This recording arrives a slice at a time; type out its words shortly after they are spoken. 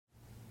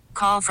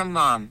Call from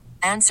mom.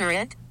 Answer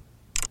it.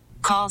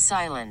 Call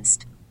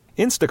silenced.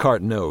 Instacart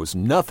knows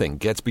nothing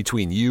gets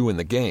between you and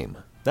the game.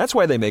 That's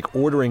why they make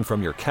ordering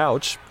from your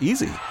couch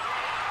easy.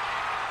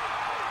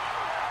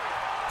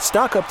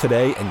 Stock up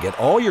today and get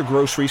all your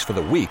groceries for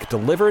the week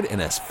delivered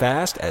in as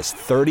fast as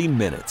 30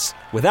 minutes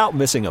without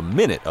missing a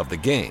minute of the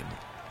game.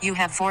 You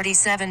have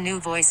 47 new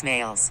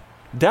voicemails.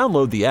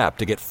 Download the app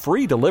to get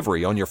free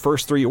delivery on your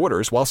first 3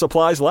 orders while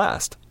supplies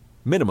last.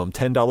 Minimum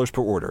 $10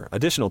 per order.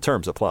 Additional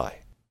terms apply.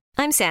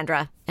 I'm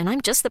Sandra, and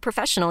I'm just the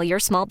professional your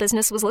small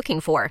business was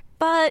looking for.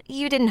 But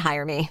you didn't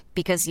hire me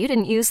because you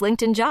didn't use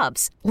LinkedIn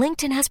Jobs.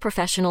 LinkedIn has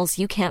professionals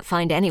you can't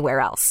find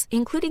anywhere else,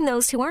 including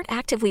those who aren't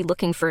actively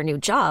looking for a new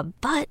job,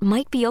 but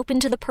might be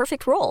open to the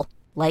perfect role,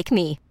 like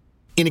me.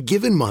 In a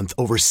given month,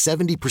 over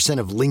 70%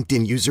 of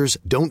LinkedIn users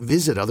don't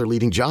visit other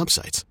leading job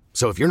sites.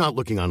 So if you're not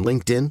looking on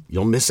LinkedIn,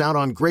 you'll miss out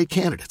on great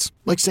candidates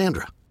like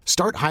Sandra.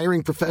 Start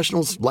hiring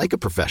professionals like a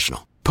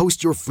professional.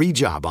 Post your free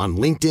job on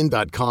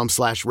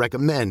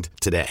linkedin.com/recommend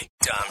today.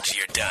 Dom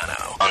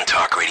Giordano on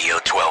Talk Radio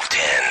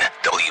 1210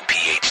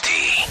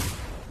 WPHT.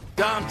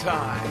 Dom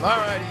time. All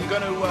right, you're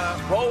going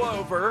to roll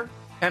over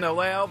and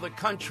allow the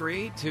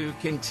country to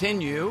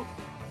continue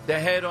to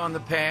head on the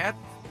path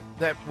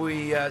that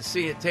we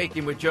see it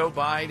taking with Joe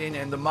Biden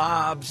and the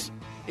mobs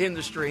in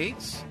the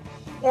streets?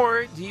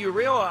 Or do you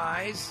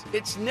realize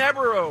it's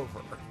never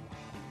over?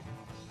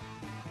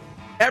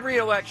 Every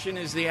election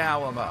is the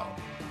Alamo.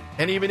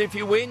 And even if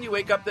you win, you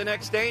wake up the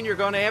next day and you're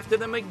going after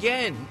them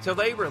again till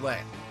they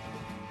relent.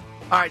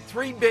 All right,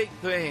 3 big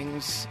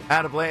things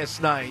out of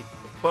last night,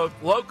 both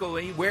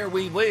locally, where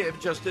we live,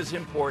 just as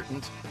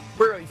important.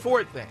 Really,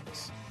 4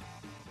 things.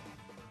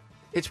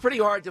 It's pretty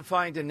hard to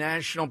find a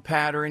national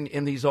pattern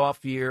in these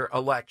off-year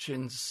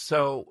elections,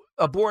 so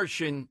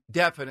abortion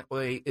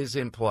definitely is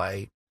in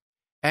play.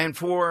 And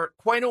for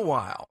quite a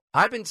while,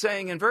 I've been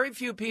saying, and very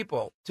few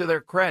people, to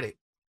their credit,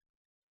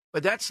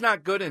 but that's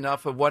not good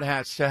enough of what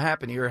has to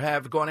happen here,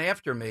 have gone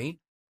after me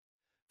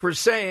for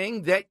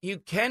saying that you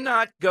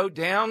cannot go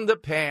down the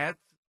path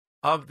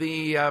of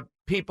the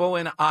people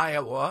in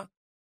Iowa,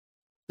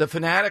 the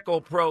fanatical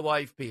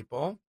pro-life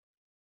people.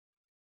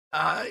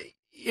 We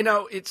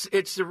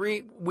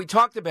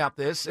talked about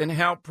this and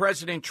how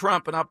President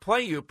Trump, and I'll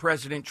play you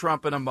President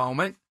Trump in a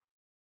moment,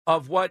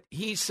 of what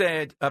he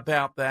said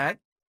about that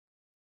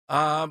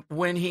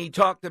when he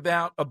talked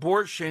about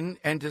abortion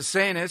and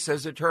DeSantis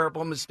as a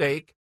terrible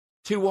mistake.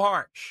 Too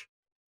harsh.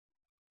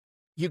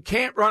 You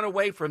can't run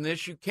away from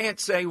this. You can't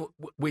say,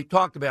 we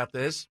talked about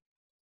this.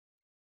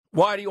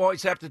 Why do you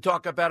always have to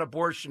talk about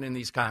abortion in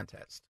these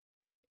contests?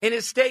 In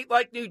a state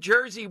like New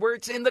Jersey, where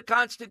it's in the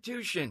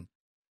Constitution,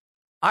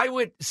 I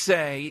would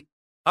say,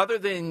 other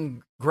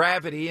than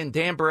gravity and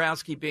Dan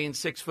Borowski being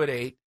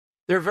 6'8",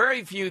 there are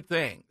very few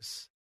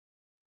things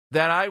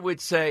that I would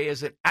say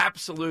is an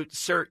absolute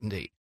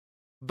certainty.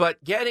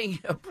 But getting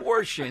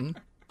abortion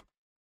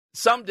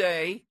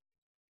someday,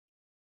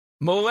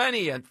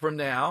 millennia from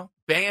now,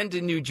 banned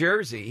in New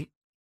Jersey,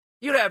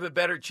 you'd have a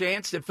better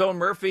chance that Phil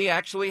Murphy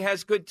actually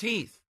has good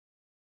teeth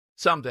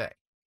someday.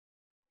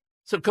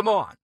 So come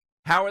on.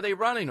 How are they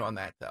running on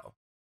that, though?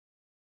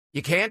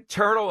 You can't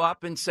turtle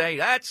up and say,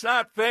 that's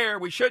not fair.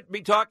 We shouldn't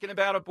be talking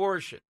about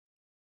abortion.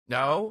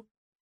 No.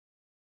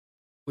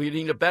 We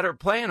need a better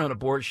plan on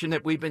abortion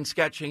that we've been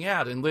sketching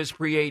out. And Liz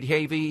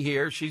Preate-Havey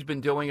here, she's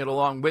been doing it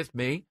along with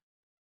me.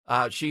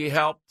 She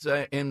helped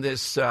in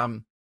this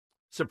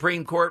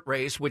Supreme Court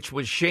race, which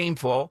was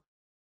shameful.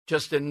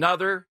 Just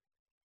another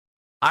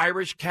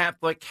Irish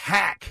Catholic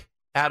hack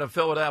out of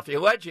Philadelphia,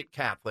 alleged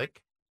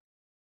Catholic,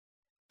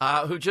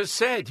 who just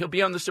said he'll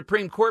be on the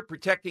Supreme Court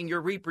protecting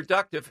your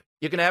reproductive.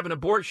 You can have an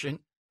abortion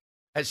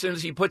as soon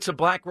as he puts a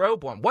black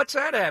robe on. What's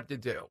that have to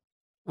do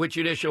with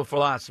judicial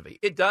philosophy?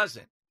 It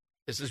doesn't.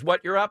 This is what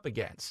you're up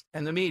against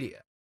and the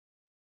media.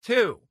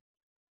 2,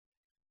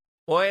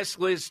 we'll ask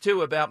Liz,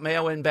 too, about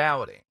mail-in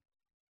balloting.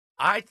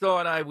 I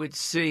thought I would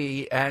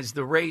see, as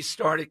the race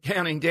started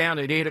counting down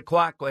at 8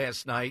 o'clock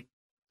last night,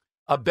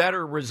 a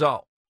better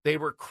result. They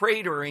were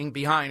cratering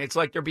behind. It's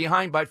like they're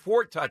behind by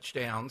 4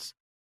 touchdowns.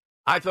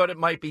 I thought it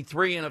might be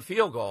 3 and a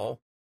field goal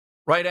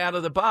right out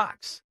of the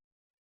box.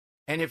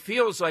 And it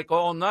feels like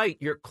all night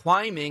you're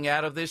climbing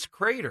out of this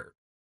crater.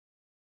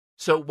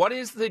 So what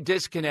is the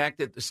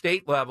disconnect at the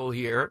state level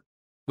here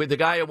with the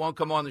guy who won't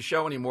come on the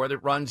show anymore that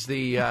runs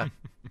the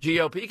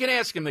GOP? You can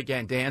ask him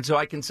again, Dan, so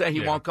I can say he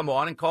won't come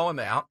on and call him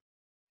out.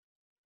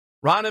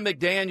 Ronna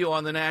McDaniel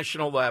on the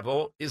national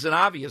level is an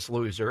obvious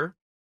loser.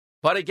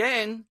 But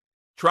again,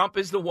 Trump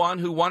is the one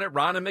who wanted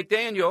Ronna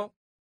McDaniel.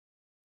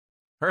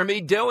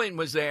 Hermie Dillon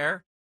was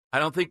there. I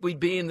don't think we'd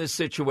be in this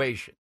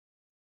situation.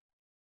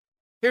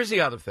 Here's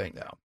the other thing,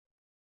 though,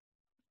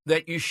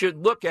 that you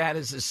should look at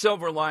as a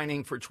silver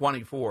lining for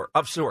 24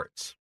 of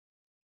sorts.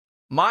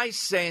 My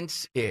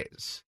sense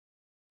is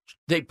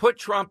they put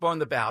Trump on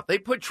the ballot. They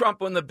put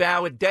Trump on the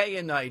ballot day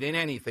and night in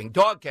anything.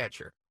 Dog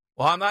catcher.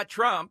 Well, I'm not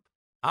Trump.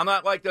 I'm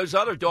not like those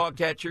other dog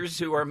catchers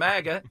who are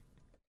MAGA.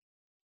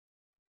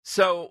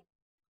 So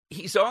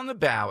he's on the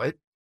ballot.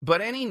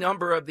 But any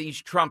number of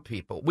these Trump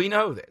people, we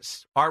know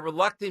this, are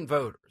reluctant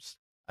voters.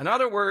 In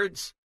other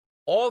words,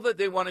 all that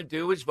they want to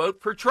do is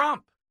vote for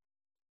Trump.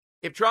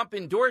 If Trump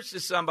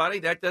endorses somebody,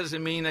 that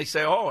doesn't mean they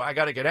say, oh, I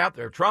got to get out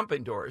there. Trump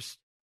endorsed.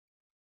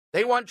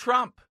 They want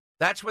Trump.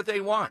 That's what they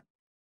want.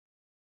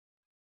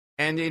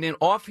 And in an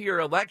off-year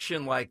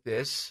election like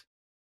this,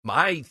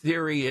 my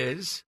theory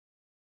is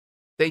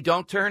they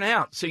don't turn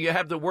out. So you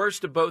have the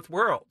worst of both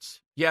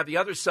worlds. You have the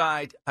other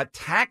side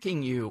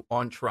attacking you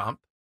on Trump.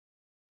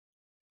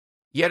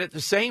 Yet at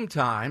the same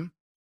time,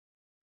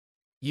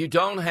 you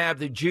don't have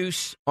the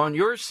juice on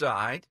your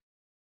side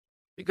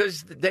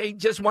because they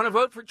just want to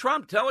vote for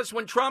Trump. Tell us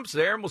when Trump's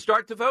there and we'll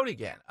start to vote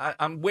again.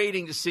 I'm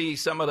waiting to see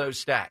some of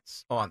those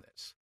stats on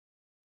this.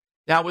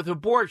 Now, with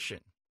abortion,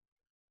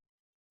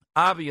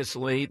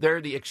 obviously,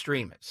 they're the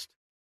extremist.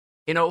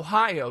 In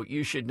Ohio,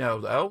 you should know,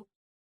 though,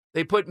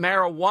 they put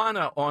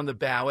marijuana on the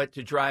ballot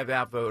to drive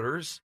out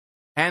voters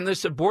and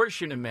this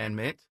abortion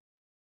amendment,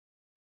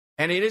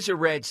 and it is a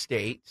red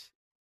state,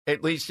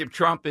 at least if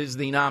Trump is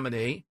the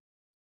nominee,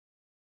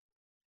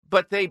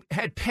 but they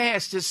had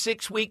passed a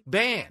 6-week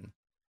ban.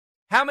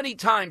 How many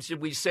times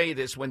did we say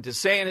this when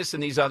DeSantis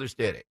and these others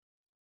did it?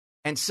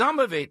 And some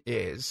of it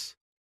is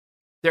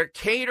they're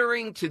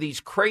catering to these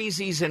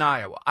crazies in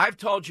Iowa. I've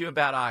told you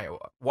about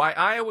Iowa, why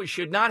Iowa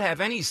should not have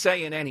any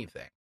say in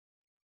anything.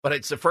 But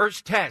it's the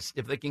first test.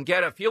 If they can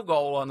get a field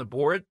goal on the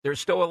board, they're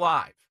still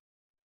alive.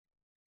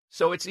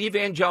 So it's the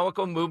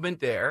evangelical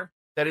movement there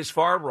that is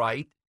far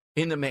right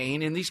in the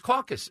main in these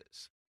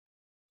caucuses.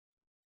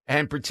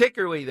 And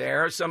particularly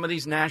there are some of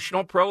these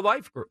national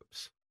pro-life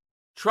groups.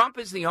 Trump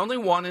is the only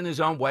one in his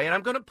own way, and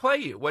I'm going to play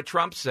you what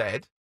Trump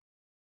said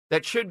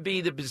that should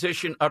be the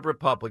position of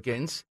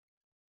Republicans.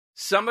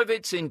 Some of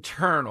it's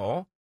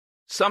internal,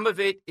 some of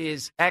it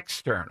is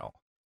external.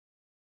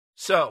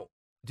 So,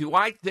 do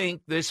I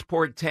think this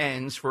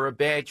portends for a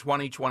bad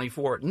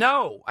 2024?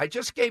 No, I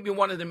just gave you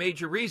one of the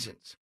major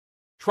reasons.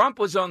 Trump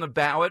was on the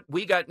ballot.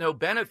 We got no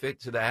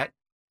benefit to that.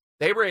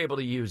 They were able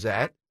to use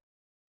that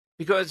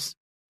because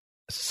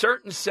a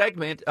certain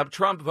segment of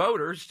Trump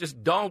voters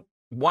just don't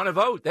want to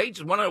vote. They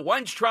just want to,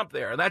 when's Trump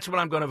there? That's when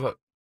I'm going to vote.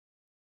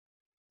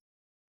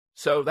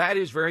 So that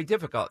is very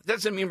difficult. It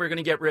doesn't mean we're going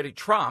to get rid of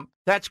Trump.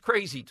 That's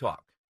crazy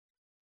talk.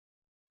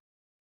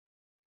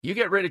 You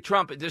get rid of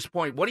Trump at this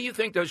point, what do you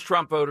think those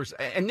Trump voters,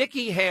 and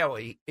Nikki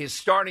Haley is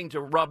starting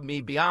to rub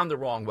me beyond the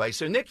wrong way.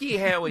 So Nikki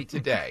Haley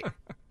today,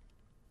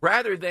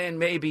 rather than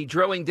maybe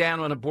drilling down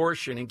on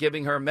abortion and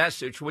giving her a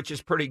message, which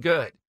is pretty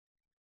good,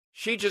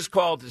 she just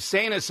called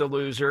DeSantis a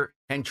loser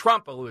and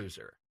Trump a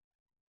loser.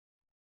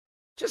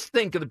 Just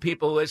think of the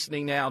people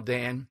listening now,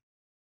 Dan.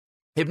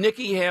 If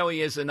Nikki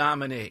Haley is a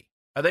nominee,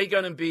 are they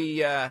going to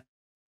be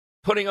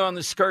putting on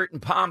the skirt and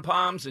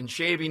pom-poms and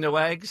shaving their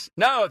legs?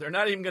 No, they're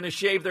not even going to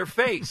shave their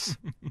face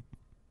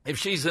if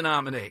she's the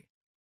nominee.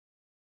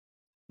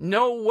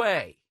 No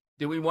way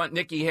do we want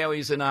Nikki Haley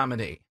as a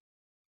nominee.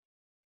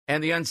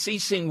 And the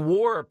unceasing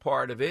war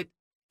part of it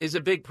is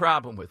a big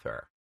problem with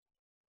her,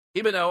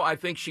 even though I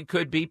think she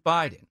could beat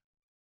Biden.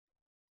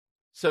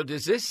 So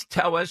does this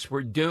tell us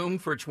we're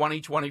doomed for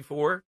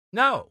 2024?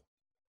 No.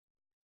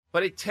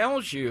 But it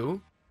tells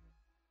you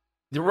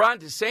Ron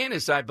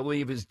DeSantis, I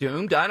believe, is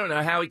doomed. I don't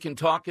know how he can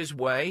talk his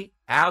way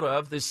out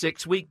of the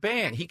 6-week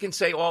ban. He can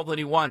say all that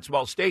he wants.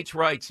 Well, states'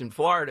 rights in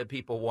Florida,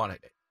 people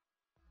wanted it.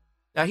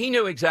 Now, he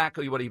knew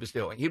exactly what he was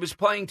doing. He was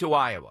playing to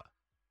Iowa.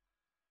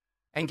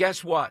 And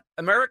guess what?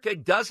 America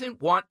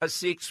doesn't want a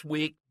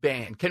 6-week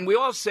ban. Can we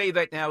all say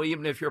that now,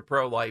 even if you're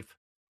pro-life?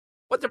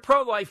 What the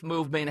pro-life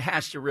movement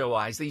has to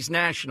realize, these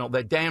national,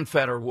 the Dan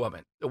Feder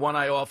woman, the one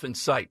I often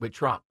cite with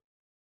Trump,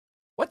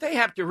 what they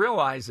have to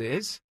realize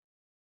is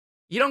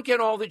you don't get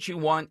all that you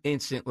want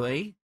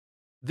instantly.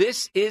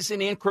 This is an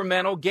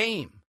incremental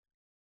game.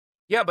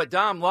 Yeah, but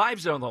Dom,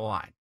 lives on the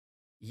line.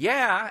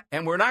 Yeah,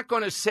 and we're not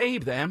going to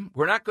save them.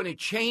 We're not going to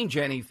change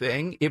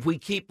anything if we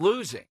keep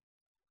losing.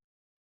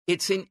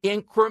 It's an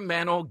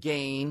incremental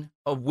gain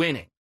of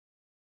winning.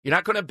 You're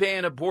not going to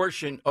ban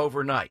abortion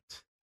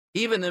overnight.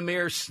 Even the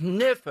mere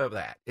sniff of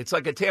that. It's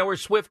like a Taylor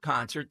Swift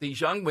concert.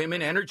 These young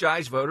women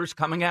energize voters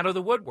coming out of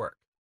the woodwork.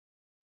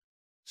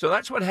 So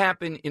that's what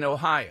happened in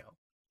Ohio.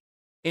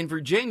 In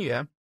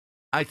Virginia,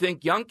 I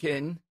think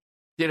Youngkin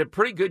did a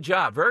pretty good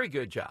job, very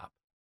good job.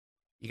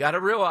 You got to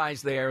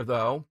realize there,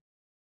 though,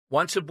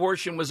 once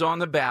abortion was on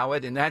the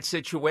ballot in that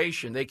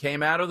situation, they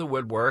came out of the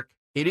woodwork.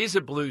 It is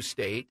a blue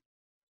state.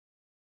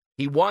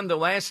 He won the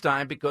last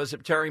time because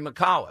of Terry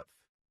McAuliffe.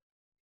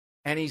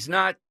 And he's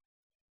not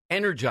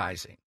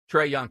energizing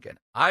Trey Youngkin.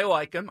 I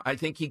like him. I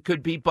think he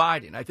could beat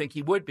Biden. I think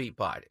he would beat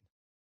Biden.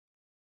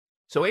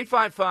 So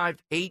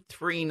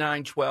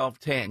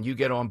 855-839-1210, you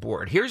get on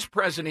board. Here's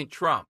President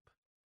Trump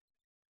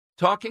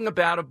talking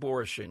about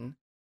abortion,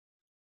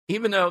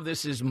 even though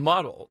this is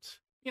muddled,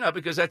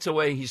 because that's the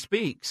way he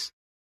speaks.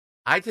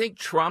 I think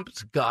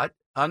Trump's gut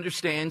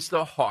understands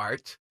the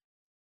heart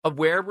of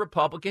where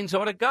Republicans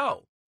ought to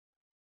go.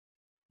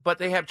 But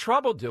they have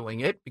trouble doing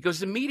it because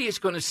the media is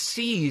going to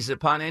seize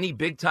upon any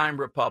big-time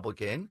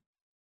Republican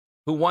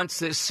who wants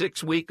this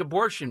 6-week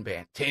abortion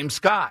ban. Tim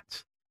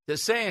Scott,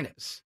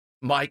 DeSantis,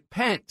 Mike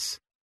Pence.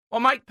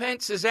 Well, Mike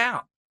Pence is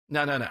out.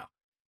 No.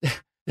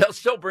 They'll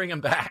still bring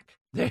him back.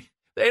 They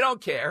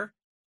don't care.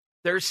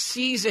 They're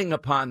seizing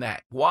upon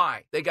that.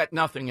 Why? They got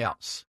nothing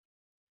else.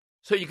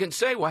 So you can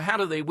say, well, how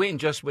do they win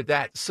just with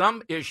that?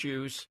 Some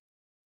issues,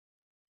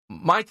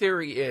 my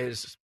theory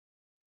is,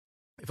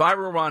 if I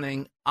were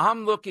running,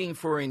 I'm looking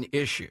for an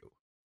issue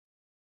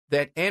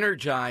that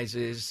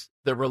energizes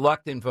the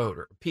reluctant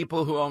voter,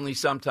 people who only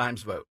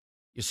sometimes vote.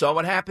 You saw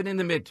what happened in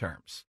the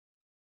midterms.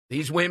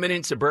 These women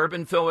in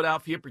suburban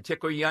Philadelphia,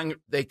 particularly young,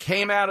 they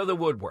came out of the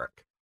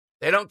woodwork.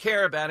 They don't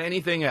care about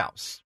anything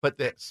else but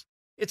this.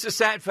 It's a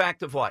sad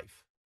fact of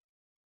life.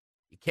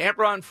 You can't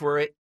run from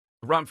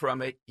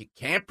it. You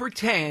can't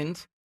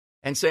pretend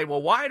and say,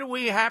 well, why do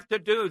we have to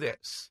do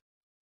this?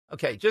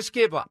 Okay, just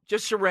give up.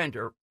 Just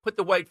surrender. Put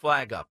the white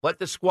flag up. Let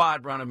the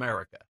squad run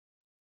America.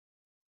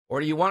 Or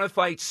do you want to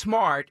fight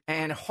smart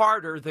and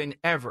harder than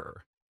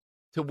ever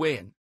to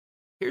win?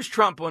 Here's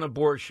Trump on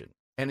abortion.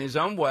 In his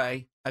own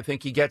way, I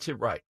think he gets it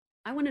right.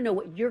 I want to know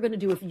what you're going to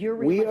do if you're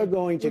We are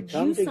going to come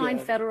together. Would you sign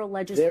together. federal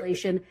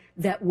legislation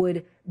that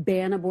would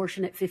ban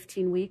abortion at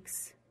 15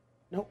 weeks?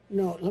 No,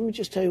 let me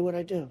just tell you what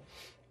I do.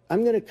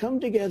 I'm going to come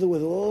together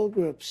with all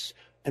groups,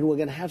 and we're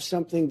going to have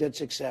something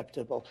that's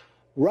acceptable.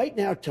 Right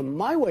now, to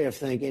my way of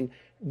thinking,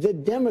 the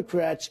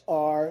Democrats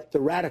are the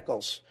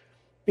radicals,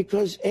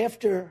 because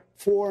after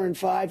 4 and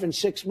 5 and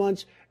 6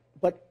 months,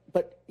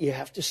 but you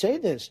have to say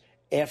this,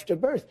 after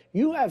birth.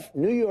 You have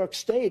New York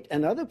State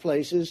and other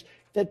places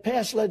that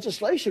pass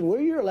legislation where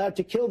you're allowed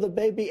to kill the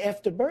baby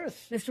after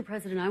birth. Mr.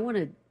 President, I want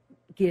to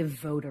give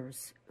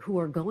voters who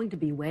are going to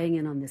be weighing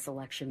in on this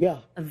election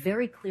a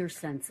very clear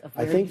sense of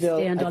where you stand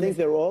on this. I think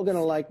they're all going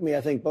to like me.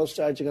 I think both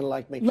sides are going to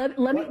like me.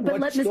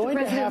 What's going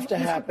to have to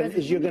happen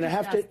is you're going to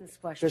have to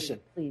listen.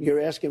 You're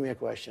asking me a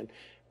question.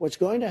 What's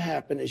going to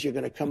happen is you're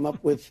going to come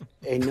up with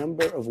a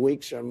number of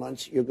weeks or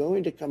months. You're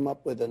going to come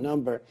up with a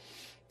number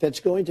that's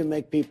going to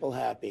make people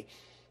happy,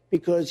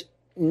 because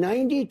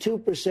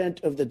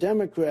 92% of the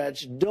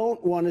Democrats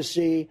don't want to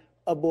see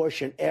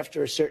abortion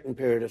after a certain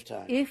period of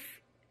time.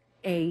 If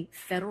a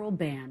federal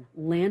ban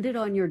landed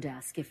on your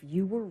desk, if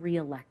you were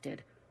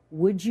reelected,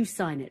 would you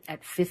sign it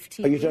at 15 weeks?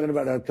 Are you weeks? talking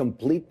about a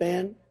complete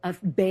ban? A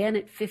ban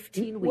at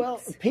 15 weeks.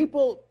 Well,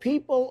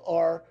 people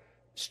are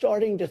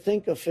starting to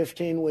think of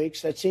 15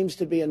 weeks. That seems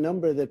to be a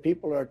number that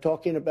people are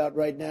talking about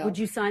right now. Would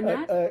you sign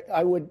that?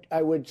 I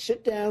would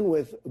sit down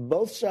with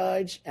both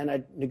sides and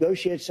I'd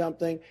negotiate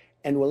something,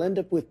 and we'll end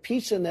up with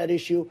peace on that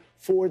issue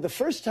for the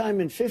first time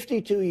in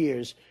 52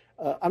 years.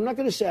 I'm not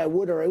going to say I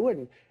would or I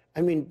wouldn't. I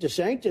mean,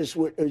 DeSantis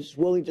is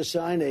willing to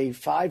sign a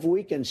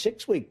 5-week and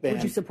 6-week ban.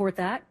 Would you support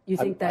that? You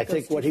think that I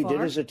think what he did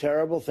is a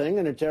terrible thing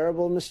and a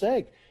terrible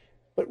mistake.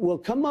 But we'll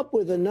come up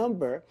with a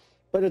number.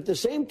 But at the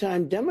same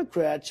time,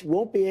 Democrats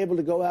won't be able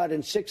to go out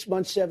in 6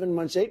 months, 7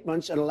 months, 8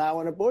 months and allow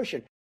an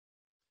abortion.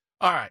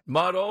 All right,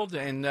 muddled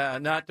and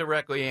not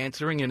directly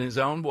answering in his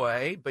own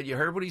way, but you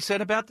heard what he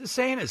said about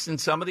DeSantis and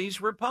some of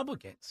these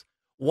Republicans.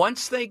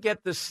 Once they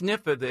get the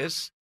sniff of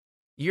this,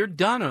 you're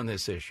done on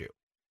this issue.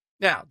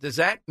 Now, does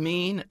that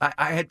mean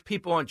I had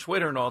people on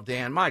Twitter and all,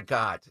 Dan, my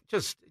God,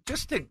 just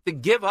to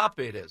give up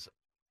it is,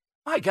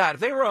 my God,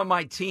 if they were on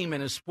my team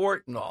in a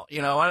sport and all,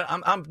 you know,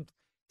 I'm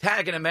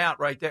tagging them out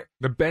right there.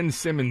 The Ben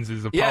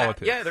Simmonses of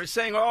politics. Yeah, they're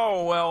saying,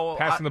 oh, well.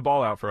 Passing the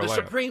ball out for a layup. The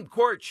Supreme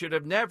Court should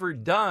have never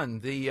done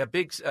the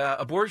big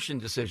abortion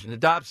decision, the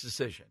Dobbs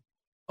decision.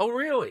 Oh,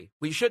 really?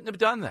 We shouldn't have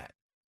done that.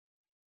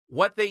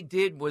 What they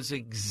did was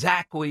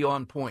exactly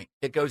on point.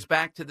 It goes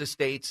back to the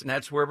states, and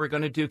that's where we're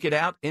going to duke it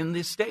out, in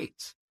the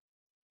states.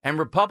 And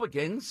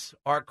Republicans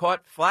are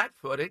caught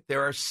flat-footed.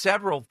 There are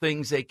several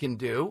things they can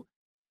do.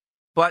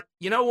 But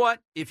you know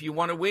what? If you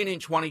want to win in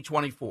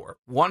 2024,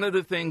 one of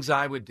the things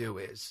I would do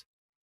is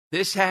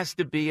this has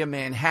to be a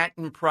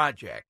Manhattan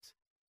Project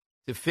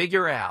to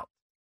figure out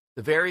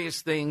the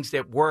various things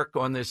that work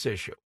on this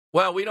issue.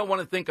 Well, we don't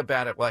want to think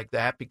about it like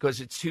that because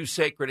it's too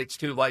sacred. It's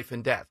too life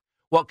and death.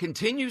 Well,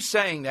 continue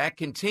saying that,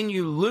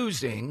 continue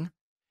losing,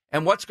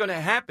 and what's going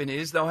to happen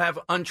is they'll have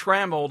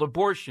untrammeled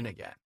abortion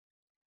again.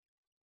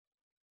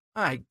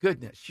 My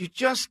goodness, you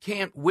just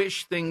can't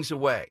wish things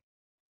away.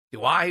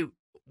 Do I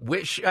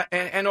wish?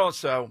 And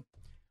also,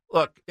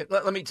 look,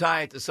 let me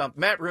tie it to something.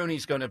 Matt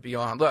Rooney's going to be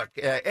on. Look,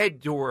 Ed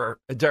Durr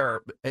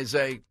is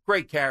a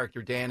great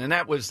character, Dan, and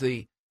that was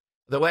the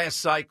last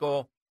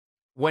cycle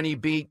when he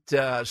beat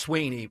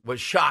Sweeney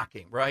was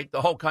shocking, right?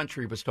 The whole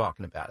country was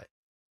talking about it.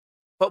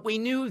 But we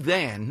knew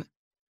then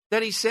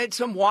that he said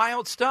some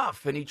wild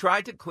stuff, and he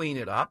tried to clean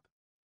it up.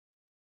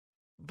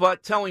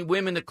 But telling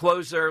women to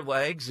close their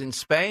legs and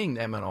spaying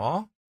them and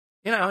all,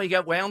 you know, he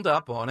got wound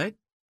up on it.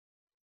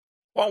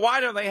 Well,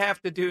 why do they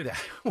have to do that?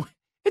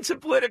 It's a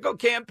political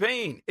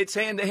campaign. It's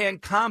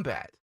hand-to-hand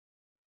combat.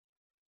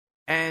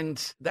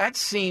 And that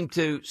seemed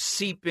to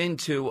seep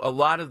into a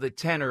lot of the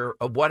tenor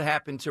of what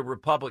happened to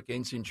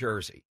Republicans in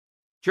Jersey.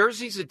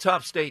 Jersey's a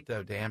tough state,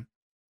 though, Dan.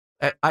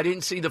 I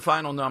didn't see the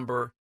final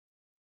number,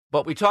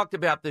 But we talked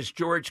about this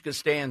George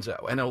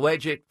Costanzo, an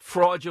alleged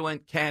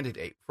fraudulent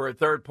candidate for a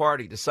third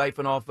party to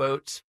siphon off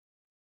votes,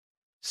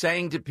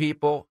 saying to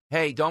people,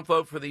 hey, don't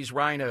vote for these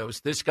rhinos.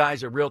 This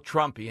guy's a real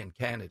Trumpian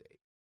candidate.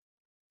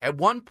 At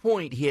one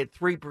point, he had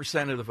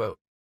 3% of the vote.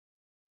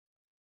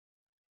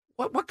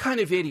 What kind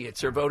of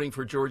idiots are voting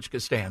for George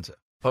Costanza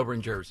over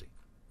in Jersey?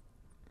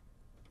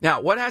 Now,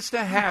 what has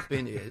to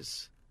happen,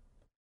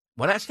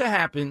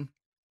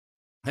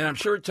 and I'm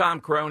sure Tom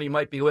Crony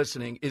might be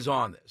listening, is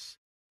on this.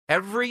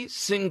 Every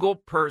single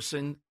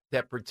person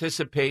that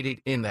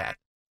participated in that,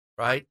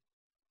 right,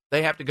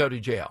 they have to go to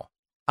jail,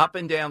 up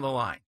and down the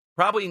line,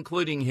 probably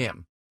including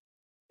him,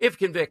 if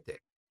convicted.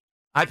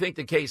 I think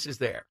the case is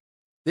there.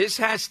 This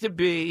has to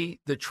be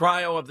the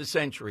trial of the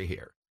century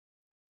here.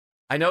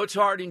 I know it's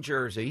hard in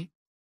Jersey.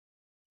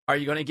 Are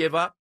you going to give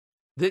up?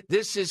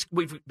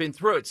 We've been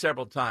through it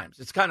several times.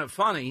 It's kind of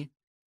funny,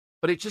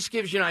 but it just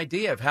gives you an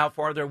idea of how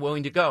far they're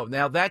willing to go.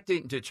 Now, that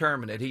didn't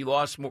determine it. He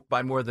lost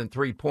by more than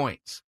 3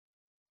 points.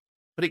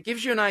 But it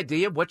gives you an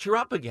idea of what you're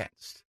up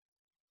against.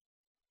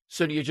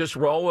 So do you just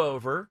roll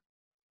over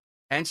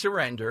and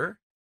surrender,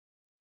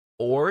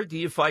 or do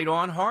you fight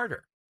on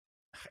harder?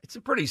 It's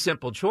a pretty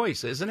simple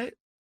choice, isn't it?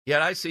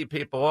 Yet I see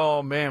people,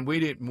 oh, man, we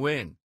didn't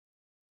win.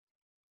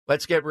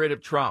 Let's get rid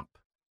of Trump.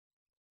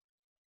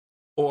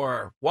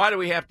 Or why do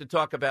we have to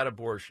talk about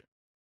abortion?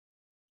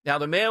 Now,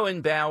 the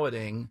mail-in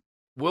balloting,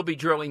 we'll be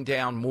drilling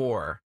down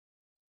more.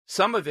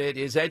 Some of it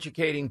is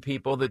educating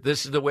people that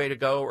this is the way to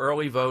go,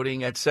 early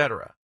voting,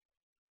 etc.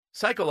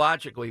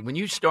 Psychologically, when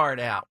you start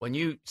out, when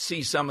you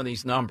see some of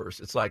these numbers,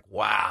 it's like,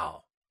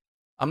 wow.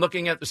 I'm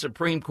looking at the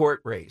Supreme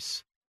Court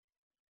race.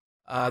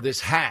 This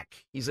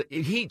hack,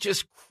 he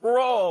just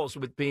crawls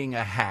with being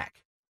a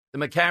hack. The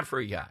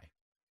McCaffrey guy.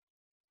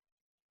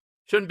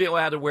 Shouldn't be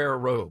allowed to wear a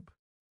robe.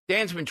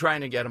 Dan's been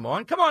trying to get him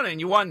on. Come on in,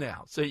 you won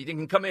now. So you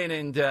can come in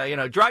and,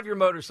 drive your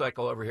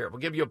motorcycle over here. We'll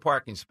give you a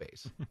parking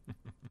space.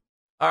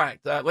 All right,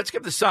 let's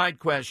give the side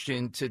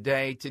question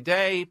today.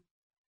 Today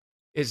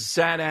is a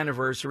sad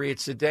anniversary.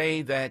 It's the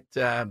day that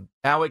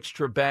Alex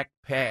Trebek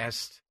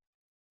passed,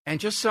 and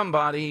just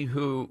somebody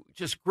who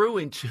just grew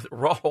into the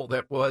role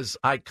that was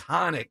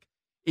iconic,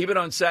 even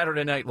on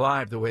Saturday Night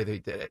Live, the way they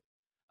did it.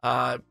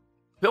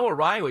 Bill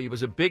O'Reilly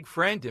was a big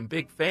friend and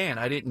big fan.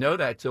 I didn't know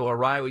that till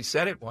O'Reilly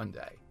said it one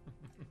day.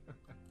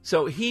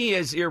 So he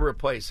is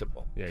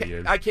irreplaceable. Yeah, he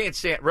is. I can't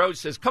stand. Rose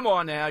says, "Come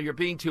on now, you're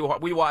being too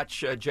hard." We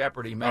watch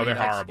Jeopardy many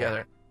nights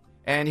together,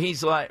 and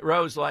he's like,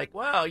 Rose, like,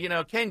 well,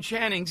 Ken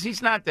Jennings,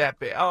 he's not that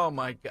big. Oh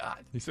my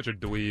God, he's such a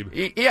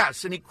dweeb.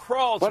 Yes, and he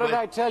crawls. What did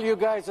I tell you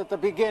guys at the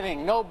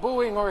beginning? No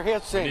booing or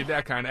hissing. You need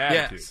that kind of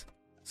attitude. Yes.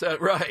 So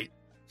right.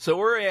 So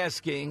we're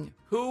asking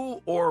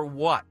who or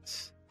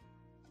what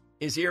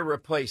is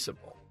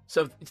irreplaceable.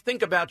 So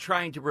think about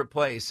trying to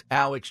replace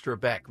Alex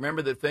Trebek.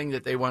 Remember the thing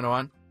that they went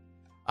on?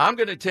 I'm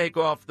going to take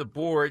off the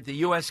board the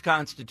U.S.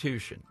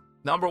 Constitution.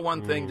 Number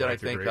one thing that I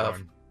think of.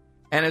 One.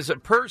 And as a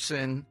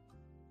person,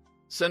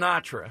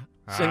 Sinatra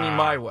singing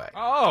My Way.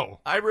 Oh.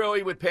 I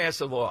really would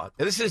pass a law.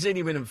 This isn't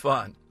even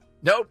fun.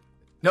 Nope.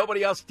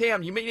 Nobody else.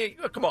 Damn, you mean,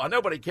 come on,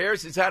 nobody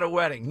cares. It's at a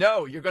wedding.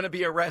 No, you're going to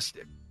be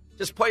arrested.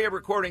 Just play a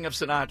recording of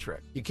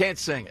Sinatra. You can't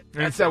sing it.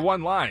 And it's that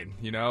one line,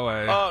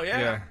 oh,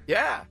 yeah.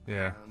 Yeah.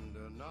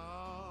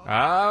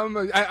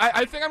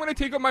 I think I'm going to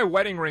take my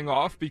wedding ring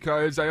off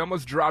because I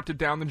almost dropped it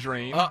down the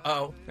drain.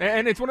 Uh-oh.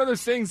 And it's one of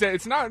those things that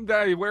it's not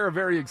that I wear a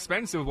very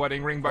expensive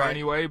wedding ring by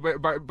any way,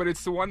 but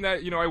it's the one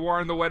that, I wore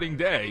on the wedding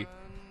day.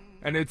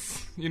 And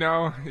it's,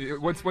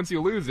 once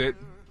you lose it,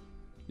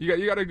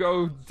 you got to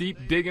go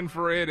deep digging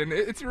for it, and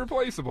it's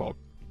irreplaceable.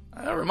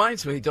 That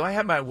reminds me, do I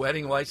have my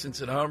wedding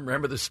license at home?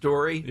 Remember the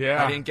story?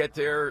 Yeah. I didn't get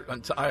there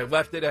until I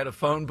left it at a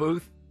phone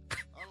booth.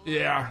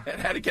 Yeah.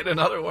 And had to get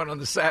another one on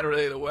the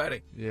Saturday of the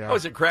wedding. Yeah. It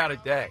was a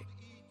crowded day.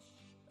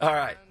 All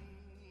right.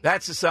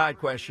 That's the side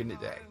question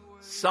today.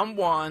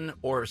 Someone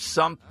or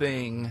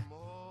something,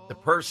 the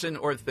person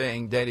or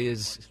thing that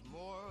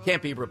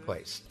can't be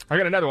replaced. I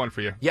got another one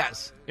for you.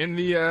 Yes. In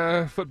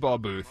the football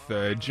booth,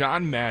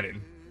 John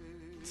Madden.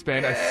 It's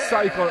been a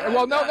cycle.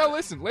 Well, no,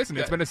 listen.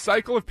 It's been a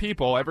cycle of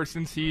people ever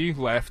since he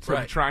left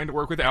trying to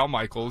work with Al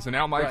Michaels. And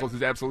Al Michaels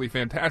is absolutely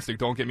fantastic,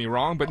 don't get me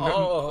wrong. But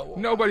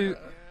nobody...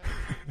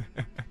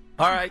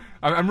 All right.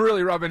 I'm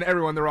really rubbing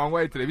everyone the wrong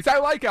way today. Because I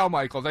like Al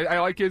Michaels. I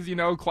like his,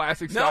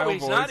 classic style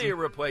voice. No, he's not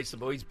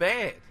irreplaceable. He's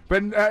bad.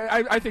 But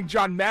I think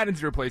John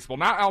Madden's irreplaceable.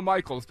 Not Al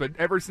Michaels, but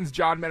ever since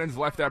John Madden's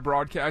left that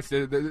broadcast,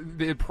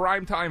 the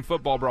primetime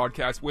football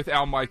broadcast with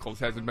Al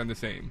Michaels hasn't been the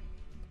same.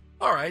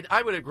 All right.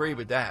 I would agree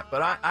with that.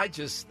 But I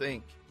just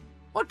think,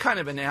 what kind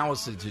of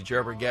analysis did you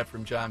ever get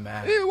from John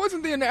Madden? It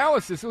wasn't the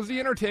analysis. It was the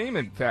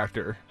entertainment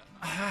factor.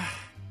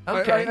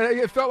 Okay.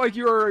 It felt like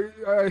you were,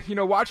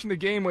 watching the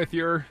game with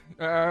your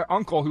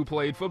uncle who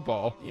played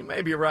football. You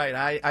may be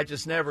right. I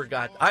just never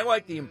got... I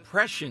like the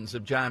impressions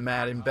of John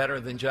Madden better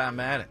than John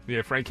Madden.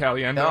 Yeah, Frank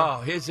Caliendo.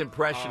 Oh, his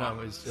impression of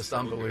him is just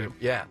unbelievable.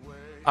 Good. Yeah.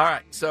 All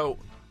right, so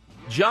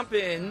jump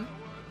in.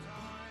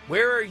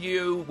 Where are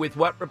you with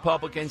what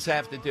Republicans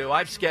have to do?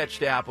 I've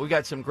sketched out, but we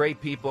got some great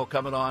people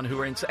coming on who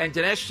are in. And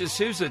Dinesh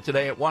D'Souza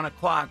today at 1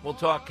 o'clock. We'll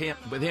talk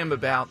with him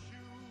about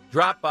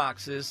drop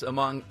boxes,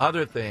 among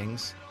other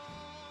things.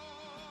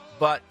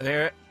 But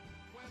there.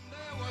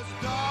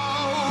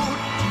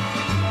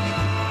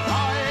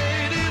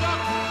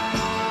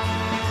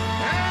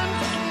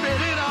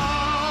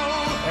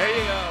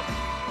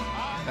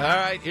 All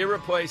right,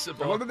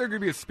 irreplaceable. I love that there could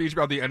be a speech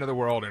about the end of the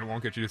world and it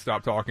won't get you to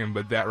stop talking,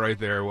 but that right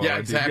there will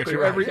exactly get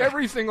you right.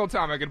 every single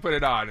time I can put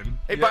it on. And,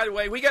 hey, by the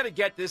way, we got to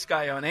get this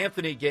guy on.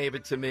 Anthony gave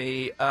it to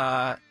me.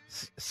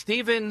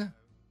 Stephen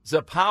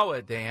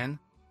Zapawa, Dan,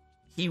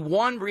 he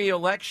won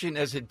re-election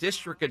as a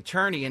district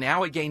attorney in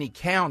Allegheny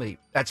County,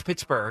 that's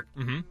Pittsburgh,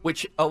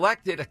 which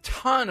elected a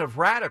ton of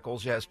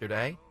radicals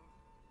yesterday.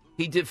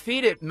 He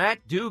defeated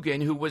Matt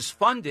Dugan, who was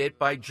funded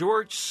by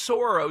George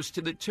Soros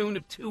to the tune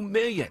of $2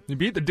 million. You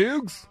beat the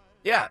Dukes?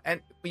 Yeah,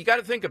 and you got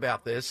to think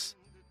about this.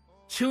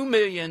 $2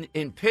 million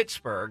in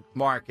Pittsburgh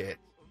market,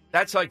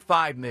 that's like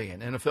 $5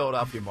 million in a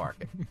Philadelphia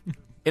market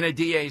in a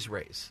DA's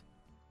race.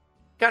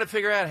 Got to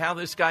figure out how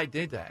this guy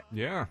did that.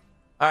 Yeah.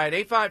 All right,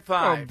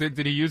 855. Well,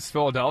 did he use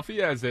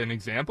Philadelphia as an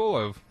example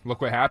of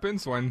look what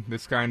happens when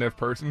this kind of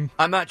person?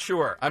 I'm not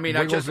sure. I mean,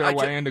 wiggles their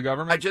way into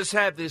government. I just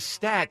have this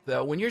stat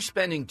though. When you're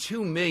spending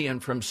 $2 million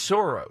from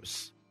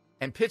Soros,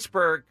 and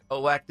Pittsburgh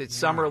elected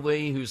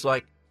Summerlee, who's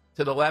like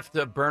to the left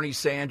of Bernie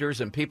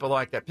Sanders and people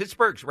like that.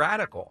 Pittsburgh's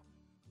radical,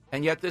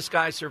 and yet this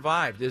guy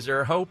survived. Is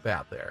there hope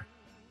out there?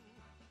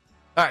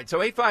 All right, so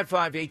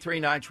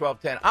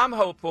 855-839-1210. I'm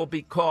hopeful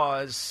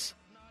because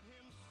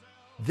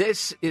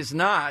this is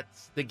not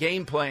the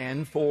game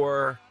plan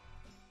for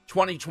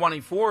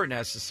 2024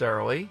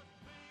 necessarily.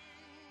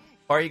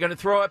 Are you going to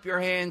throw up your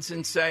hands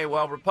and say,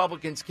 well,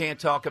 Republicans can't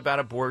talk about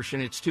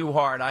abortion. It's too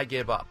hard. I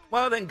give up.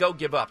 Well, then go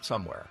give up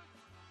somewhere.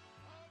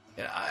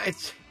 You know,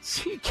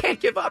 you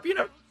can't give up. You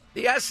know,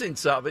 the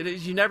essence of it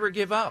is you never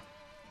give up.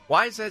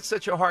 Why is that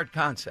such a hard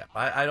concept?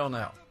 I don't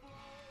know.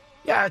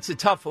 Yeah, it's a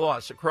tough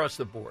loss across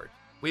the board.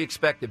 We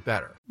expected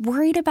better.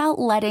 Worried about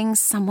letting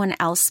someone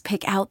else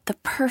pick out the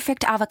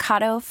perfect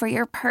avocado for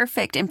your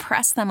perfect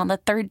impress them on the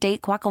third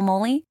date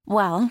guacamole?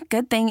 Well,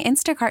 good thing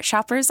Instacart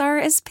shoppers are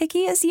as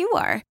picky as you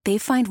are. They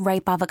find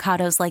ripe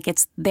avocados like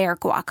it's their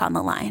guac on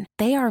the line.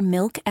 They are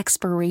milk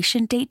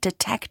expiration date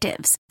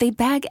detectives. They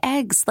bag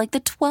eggs like the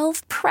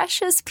 12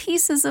 precious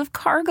pieces of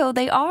cargo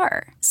they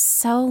are.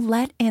 So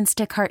let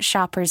Instacart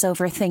shoppers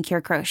overthink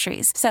your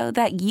groceries so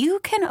that you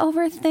can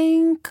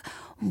overthink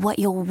what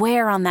you'll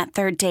wear on that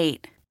third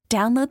date.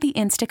 Download the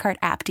Instacart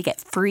app to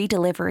get free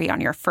delivery on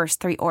your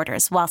first 3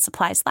 orders while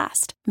supplies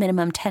last.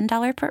 Minimum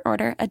 $10 per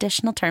order.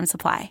 Additional terms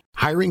apply.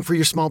 Hiring for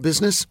your small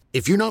business?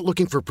 If you're not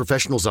looking for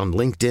professionals on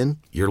LinkedIn,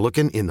 you're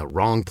looking in the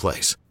wrong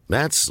place.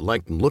 That's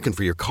like looking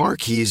for your car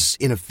keys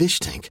in a fish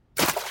tank.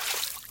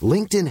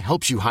 LinkedIn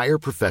helps you hire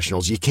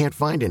professionals you can't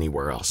find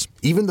anywhere else,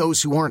 even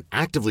those who aren't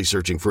actively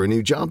searching for a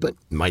new job but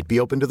might be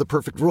open to the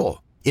perfect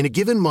role. In a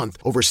given month,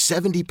 over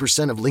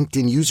 70% of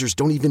LinkedIn users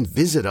don't even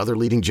visit other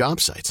leading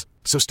job sites.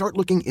 So start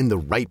looking in the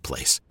right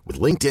place. With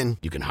LinkedIn,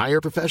 you can hire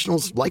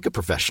professionals like a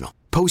professional.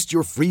 Post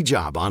your free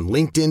job on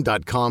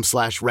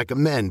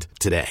linkedin.com/recommend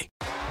today.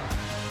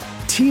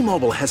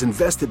 T-Mobile has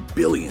invested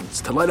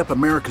billions to light up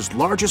America's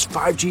largest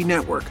 5G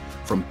network,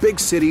 from big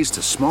cities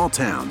to small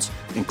towns,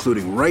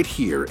 including right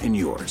here in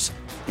yours.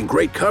 And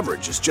great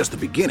coverage is just the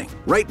beginning.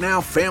 Right now,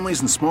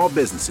 families and small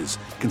businesses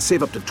can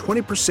save up to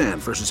 20%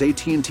 versus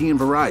AT&T and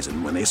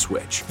Verizon when they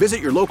switch.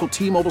 Visit your local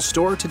T-Mobile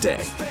store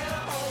today.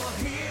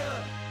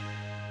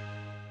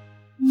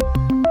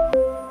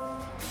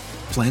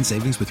 Plan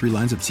savings with 3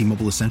 lines of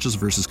T-Mobile Essentials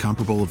versus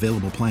comparable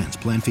available plans.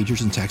 Plan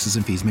features and taxes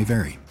and fees may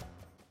vary.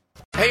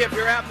 Hey, if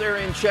you're out there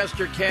in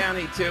Chester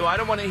County, too, I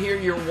don't want to hear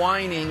your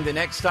whining the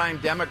next time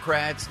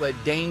Democrats let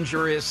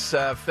dangerous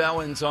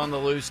felons on the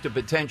loose to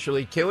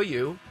potentially kill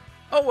you.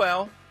 Oh,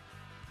 well,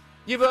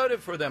 you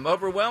voted for them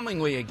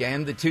overwhelmingly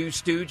again, the 2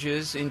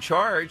 stooges in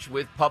charge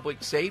with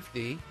public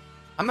safety.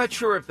 I'm not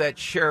sure if that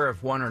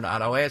sheriff won or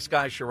not. I'll ask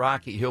Guy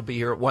Shiraki. He'll be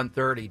here at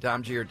 1:30,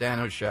 Dom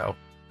Giordano show.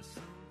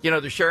 You know,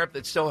 the sheriff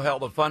that still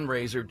held a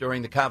fundraiser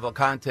during the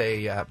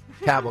Cavalcante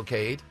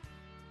cavalcade.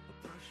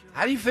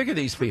 How do you figure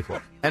these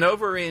people? And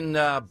over in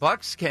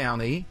Bucks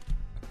County,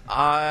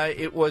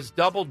 it was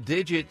double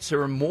digits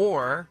or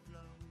more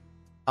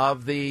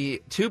of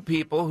the 2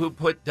 people who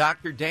put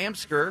Dr.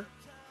 Damsker,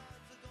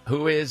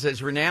 who is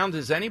as renowned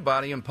as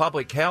anybody in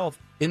public health,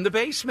 in the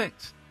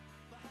basement.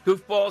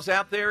 Goofballs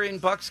out there in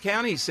Bucks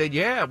County said,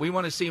 yeah, we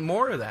want to see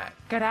more of that.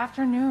 Good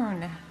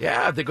afternoon.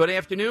 Yeah, the good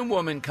afternoon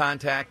woman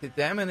contacted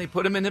them, and they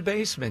put them in the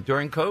basement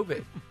during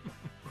COVID.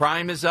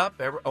 Crime is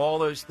up, all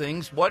those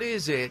things. What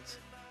is it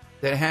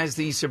that has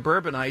these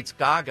suburbanites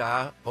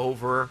gaga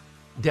over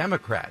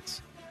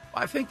Democrats?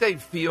 Well, I think they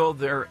feel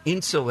they're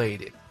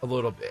insulated a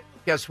little bit.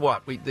 Guess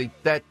what?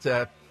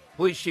 That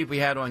police chief we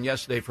had on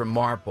yesterday from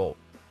Marple,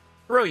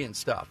 brilliant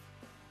stuff.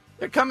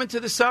 They're coming to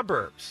the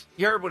suburbs.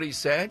 You heard what he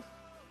said.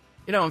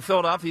 You know, in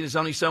Philadelphia, there's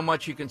only so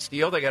much you can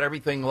steal. They got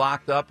everything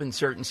locked up in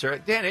certain.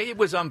 Dan, it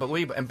was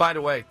unbelievable. And by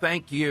the way,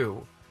 thank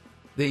you,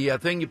 The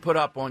thing you put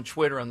up on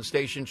Twitter, on the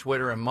station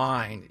Twitter and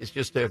mine, is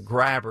just a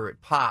grabber.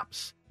 It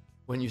pops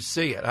when you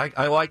see it.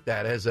 I like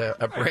that as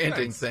a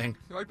branding thing.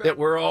 Like that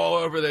we're all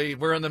over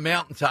we're on the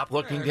mountaintop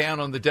looking down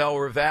on the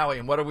Delaware Valley.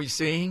 And what are we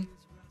seeing?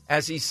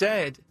 As he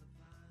said,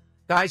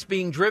 guys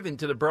being driven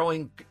to the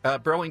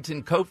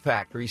Burlington coat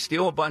factory,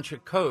 steal a bunch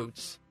of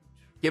coats,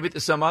 give it to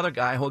some other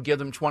guy who'll give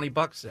them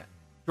 $20 in.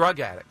 Drug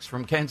addicts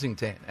from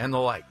Kensington and the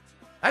like.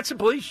 That's a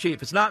police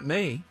chief. It's not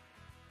me.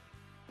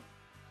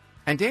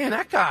 And, Dan,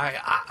 that guy,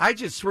 I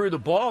just threw the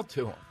ball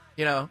to him.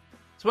 You know,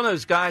 it's one of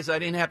those guys I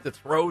didn't have to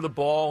throw the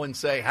ball and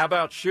say, how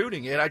about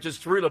shooting it? I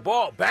just threw the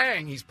ball.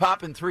 Bang, he's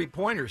popping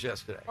three-pointers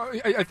yesterday.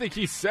 I think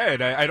he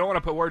said, I don't want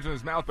to put words in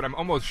his mouth, but I'm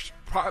almost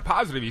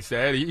positive he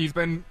said he's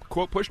been,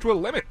 quote, pushed to a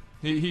limit.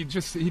 He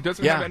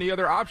doesn't have any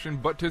other option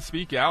but to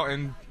speak out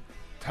and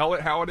tell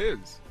it how it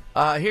is.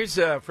 Here's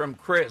from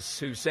Chris,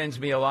 who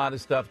sends me a lot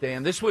of stuff,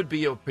 Dan. This would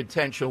be a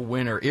potential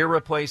winner.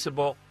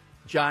 Irreplaceable,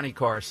 Johnny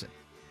Carson.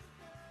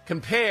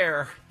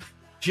 Compare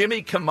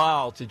Jimmy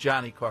Kimmel to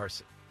Johnny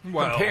Carson.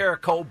 Well, compare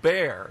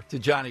Colbert to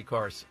Johnny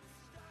Carson.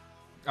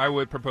 I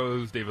would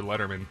propose David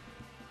Letterman.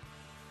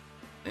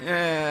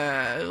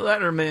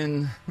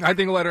 Letterman. I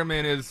think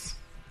Letterman is,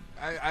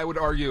 I would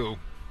argue,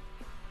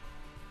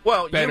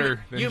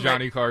 better than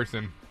Johnny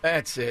Carson.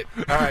 That's it.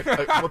 All right.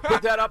 We'll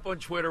put that up on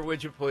Twitter,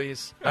 would you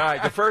please? All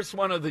right. The first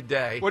one of the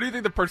day. What do you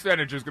think the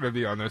percentage is going to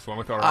be on this one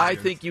with our audience?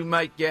 I think you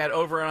might get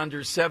over and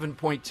under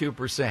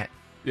 7.2%.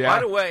 Yeah.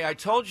 By the way, I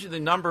told you the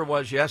number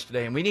was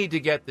yesterday, and we need to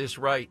get this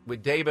right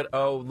with David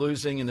O.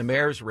 losing in the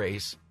mayor's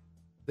race.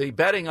 The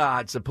betting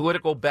odds, the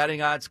political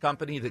betting odds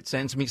company that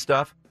sends me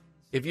stuff,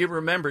 if you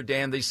remember,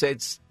 Dan, they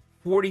said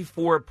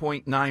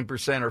 44.9%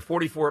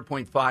 or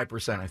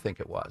 44.5%, I think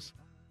it was.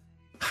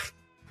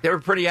 They were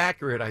pretty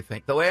accurate, I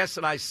think. The last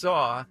that I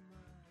saw,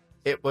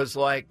 it was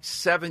like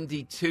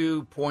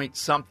 72 point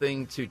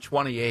something to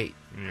 28.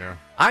 Yeah.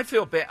 I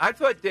feel bad. I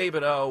thought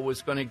David O.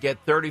 was going to get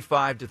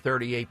 35 to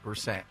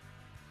 38%.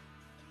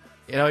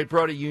 You know, he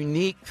brought a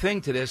unique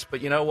thing to this,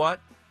 but you know what?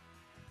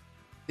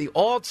 The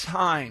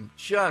all-time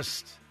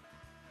just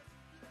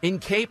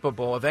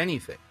incapable of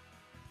anything,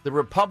 the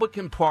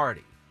Republican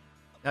Party.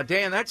 Now,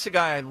 Dan, that's the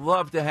guy I'd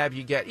love to have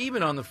you get,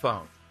 even on the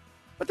phone.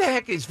 What the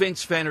heck is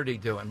Vince Finnerty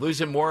doing?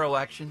 Losing more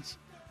elections?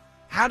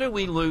 How do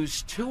we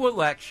lose 2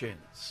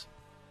 elections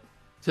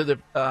to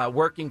the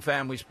Working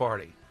Families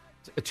Party?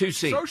 2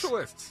 seats.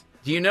 Socialists.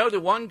 Do you know the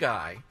one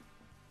guy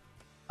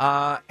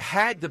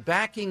had the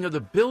backing of the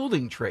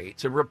building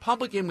trades, a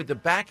Republican with the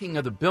backing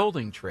of the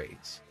building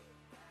trades,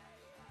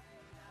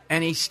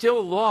 and he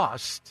still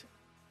lost.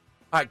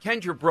 All right,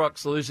 Kendra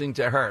Brooks losing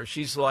to her.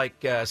 She's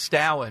like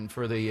Stalin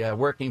for the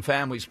Working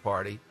Families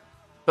Party.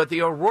 But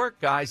the O'Rourke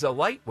guy's a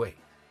lightweight.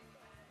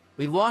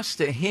 We lost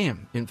to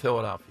him in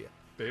Philadelphia.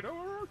 Beto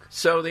O'Rourke?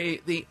 So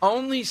the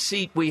only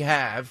seat we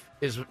have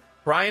is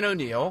Brian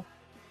O'Neill,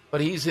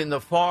 but he's in the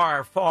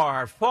far,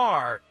 far,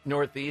 far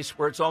northeast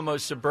where it's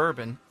almost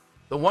suburban.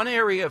 The one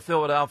area of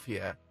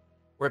Philadelphia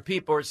where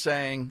people are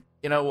saying,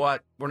 you know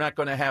what, we're not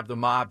going to have the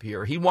mob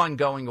here. He won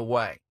going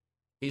away.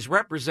 He's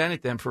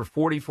represented them for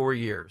 44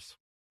 years.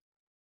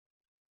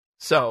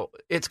 So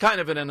it's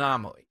kind of an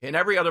anomaly. In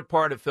every other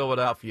part of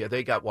Philadelphia,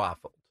 they got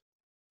waffled.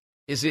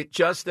 Is it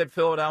just that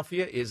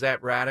Philadelphia is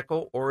that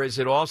radical, or is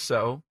it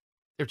also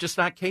they're just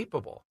not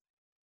capable?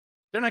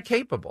 They're not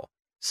capable.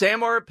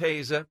 Sam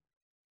Oropeza,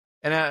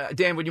 and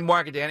Dan, when you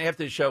mark it, Dan,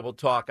 after the show we'll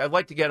talk. I'd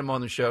like to get him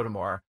on the show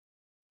tomorrow.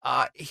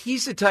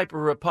 He's the type of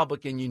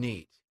Republican you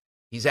need.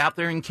 He's out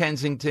there in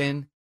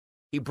Kensington.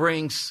 He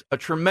brings a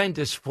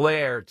tremendous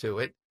flair to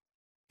it,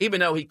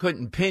 even though he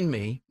couldn't pin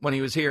me when he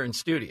was here in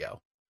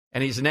studio.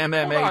 And he's an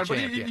MMA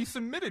champion. But he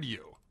submitted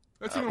you.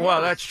 That's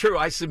well, that's true.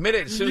 I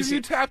submitted as soon as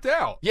you tapped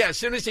out. Yeah, as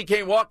soon as he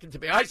came walking to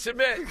me, I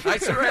submit. I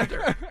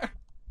surrender.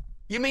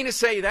 You mean to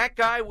say that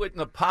guy wouldn't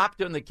have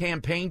popped on the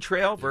campaign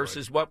trail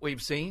versus what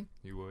we've seen?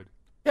 He would.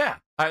 Yeah.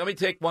 All right, let me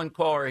take one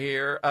caller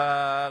here.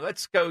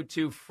 Let's go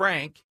to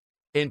Frank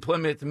in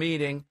Plymouth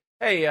Meeting.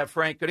 Hey,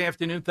 Frank, good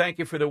afternoon. Thank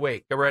you for the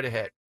wait. Go right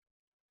ahead.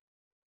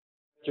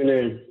 Good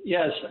afternoon.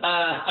 Yes,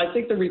 I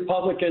think the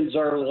Republicans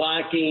are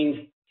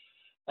lacking,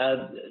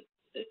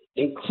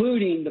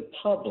 including the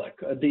public,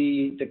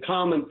 the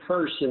common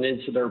person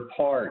into their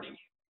party.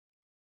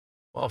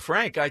 Well,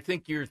 Frank, I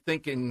think you're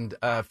thinking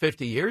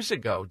 50 years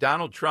ago.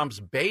 Donald Trump's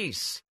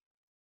base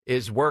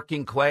is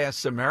working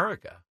class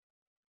America.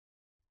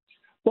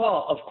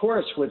 Well, of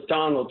course, with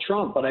Donald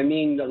Trump, but I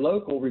mean the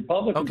local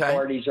Republican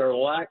parties are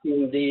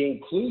lacking the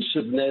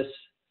inclusiveness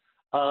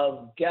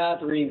of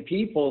gathering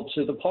people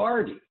to the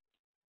party.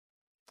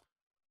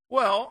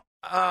 Well,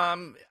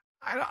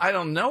 I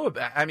don't know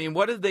about. I mean,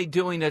 what are they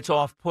doing that's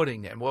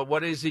off-putting them? Well,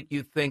 what is it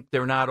you think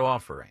they're not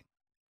offering?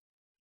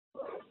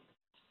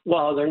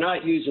 Well, they're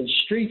not using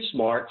street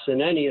smarts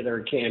in any of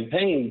their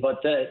campaign,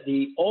 but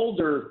the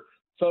older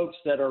folks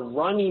that are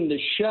running the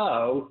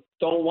show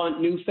don't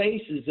want new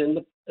faces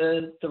in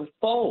the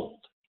fold.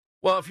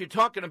 Well, if you're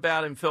talking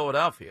about in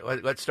Philadelphia,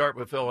 let's start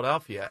with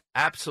Philadelphia.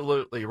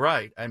 Absolutely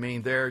right. I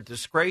mean, they're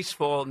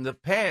disgraceful. In the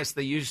past,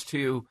 they used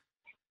to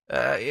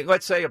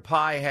let's say a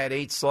pie had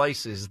 8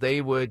 slices,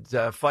 they would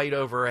fight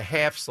over a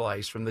half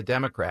slice from the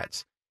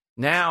Democrats.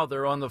 Now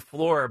they're on the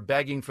floor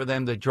begging for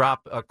them to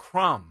drop a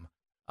crumb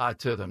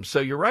to them. So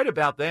you're right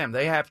about them.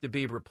 They have to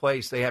be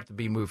replaced. They have to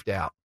be moved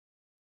out.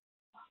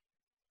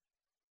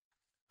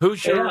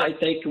 Who's your... I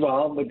think,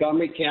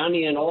 Montgomery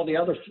County and all the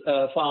other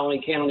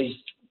following counties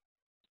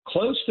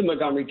close to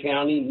Montgomery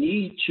County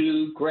need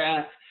to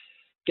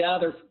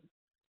gather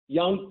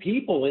young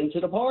people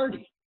into the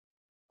party.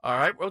 All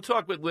right. We'll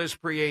talk with Liz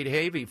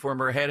Preate-Havey,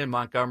 former head in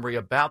Montgomery,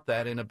 about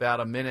that in about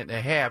a minute and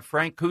a half.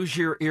 Frank, who's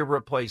your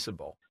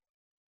irreplaceable?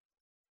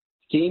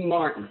 Dean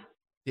Martin.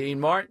 Dean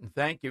Martin.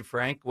 Thank you,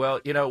 Frank. Well,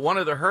 one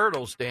of the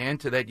hurdles, Dan,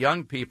 to that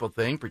young people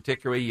thing,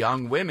 particularly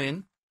young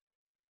women,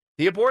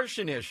 the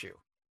abortion issue.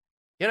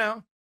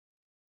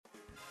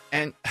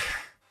 And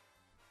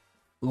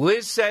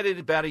Liz said it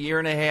about a year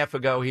and a half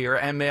ago here,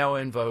 and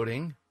mail-in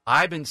voting.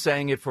 I've been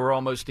saying it for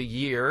almost a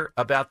year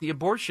about the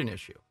abortion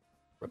issue.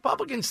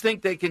 Republicans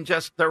think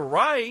they're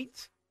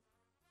right.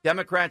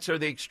 Democrats are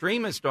the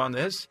extremists on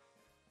this.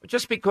 But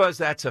just because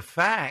that's a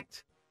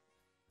fact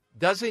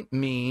doesn't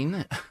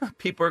mean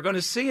people are going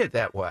to see it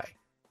that way.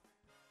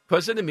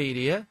 Because of the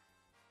media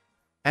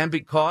and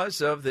because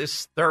of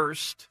this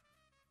thirst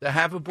to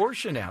have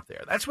abortion out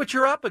there. That's what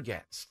you're up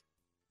against.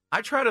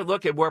 I try to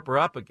look at what we're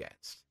up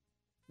against,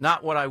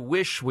 not what I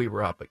wish we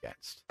were up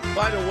against.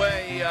 By the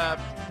way,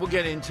 we'll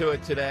get into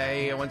it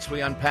today once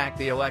we unpack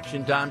the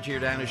election. Dom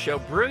Giordano Show.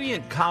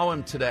 Brilliant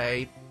column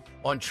today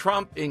on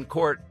Trump in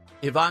court.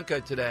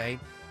 Ivanka today.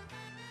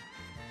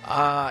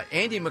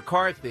 Andy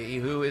McCarthy,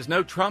 who is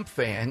no Trump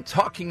fan,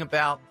 talking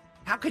about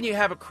how can you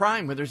have a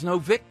crime where there's no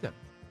victim?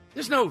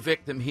 There's no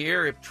victim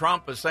here if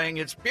Trump is saying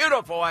it's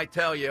beautiful, I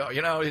tell you,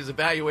 his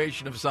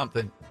evaluation of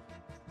something.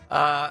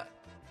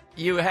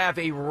 You have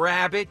a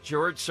rabid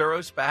George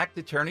Soros-backed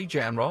attorney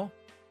general.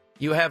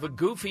 You have a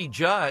goofy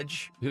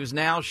judge who's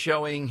now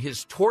showing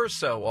his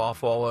torso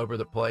off all over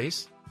the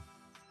place.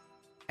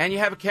 And you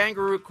have a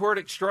kangaroo court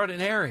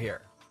extraordinaire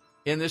here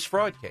in this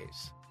fraud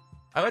case.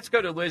 Let's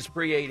go to Liz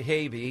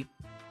Preate-Havey,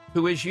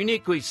 who is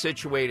uniquely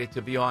situated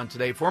to be on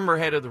today, former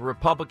head of the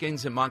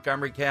Republicans in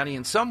Montgomery County,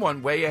 and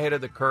someone way ahead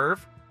of the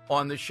curve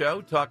on the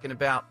show, talking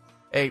about,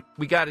 hey,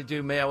 we got to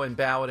do mail-in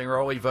balloting,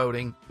 early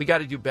voting. We got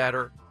to do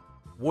better.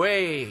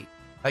 Way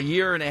a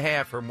year and a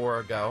half or more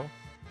ago.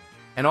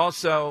 And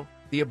also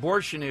the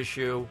abortion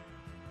issue,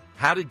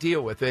 how to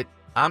deal with it.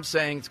 I'm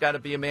saying it's got to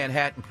be a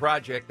Manhattan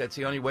Project. That's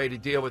the only way to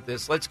deal with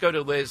this. Let's go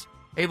to Liz.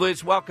 Hey,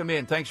 Liz, welcome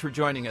in. Thanks for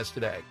joining us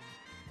today.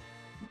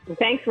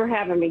 Thanks for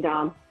having me,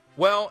 Dom.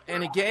 Well,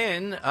 and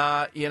again,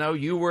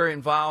 you were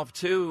involved,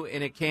 too,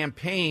 in a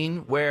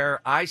campaign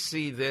where I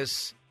see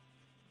this,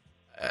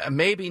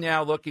 maybe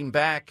now looking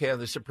back,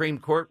 the Supreme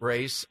Court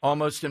race,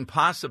 almost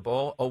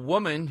impossible. A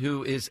woman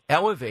who is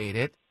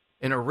elevated,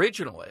 an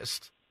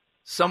originalist,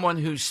 someone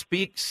who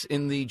speaks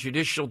in the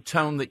judicial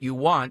tone that you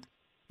want,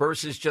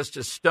 versus just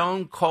a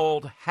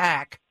stone-cold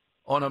hack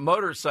on a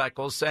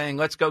motorcycle saying,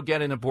 let's go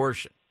get an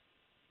abortion.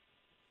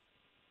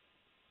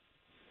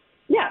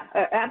 Yeah,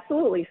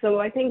 absolutely. So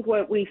I think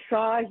what we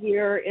saw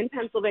here in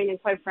Pennsylvania,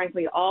 and quite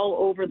frankly, all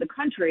over the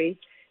country,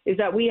 is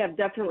that we have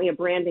definitely a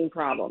branding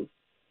problem.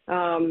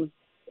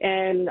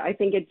 And I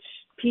think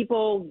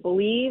people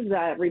believe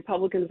that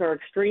Republicans are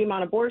extreme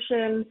on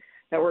abortion,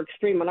 that we're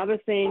extreme on other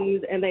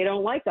things, and they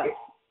don't like us.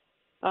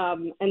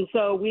 And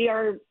so we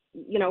are,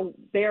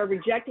 they are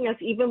rejecting us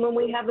even when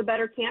we have a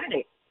better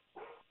candidate.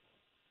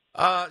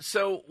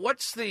 So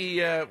what's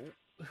the...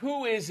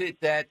 who is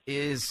it that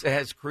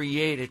has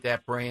created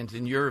that brand,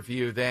 in your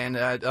view, then?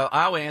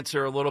 I'll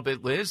answer a little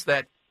bit, Liz,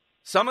 that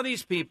some of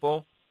these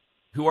people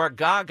who are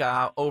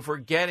gaga over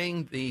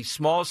getting the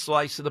small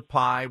slice of the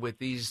pie with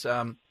these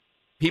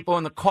people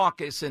in the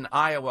caucus in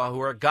Iowa who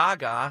are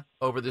gaga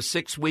over the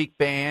 6-week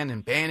ban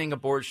and banning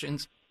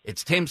abortions.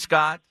 It's Tim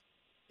Scott.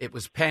 It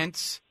was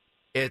Pence.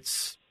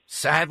 It's,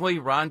 sadly,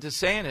 Ron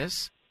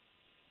DeSantis.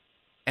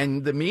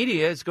 And the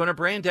media is going to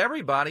brand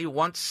everybody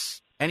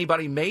once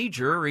anybody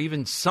major or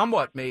even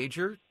somewhat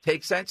major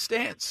takes that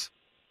stance.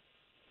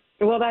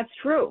 Well, that's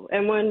true.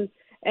 And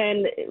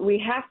we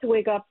have to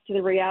wake up to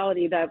the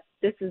reality that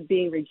this is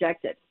being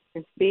rejected.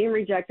 It's being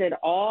rejected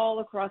all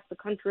across the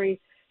country,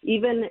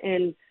 even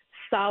in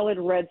solid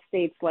red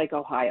states like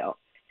Ohio.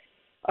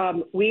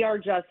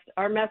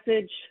 Our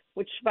message,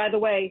 which, by the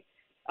way,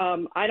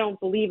 I don't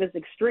believe is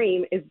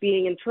extreme, is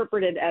being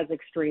interpreted as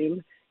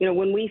extreme.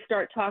 When we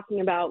start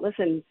talking about,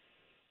 listen,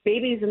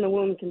 babies in the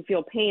womb can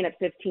feel pain at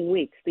 15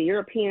 weeks. The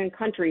European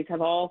countries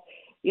have all,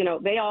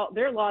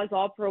 their laws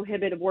all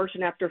prohibit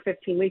abortion after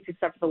 15 weeks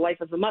except for the life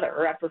of the mother,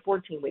 or after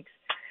 14 weeks.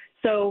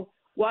 So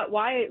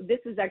why this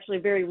is actually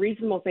a very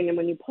reasonable thing. And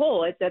when you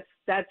poll it,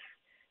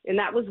 and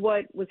that was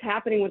what was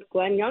happening with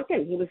Glenn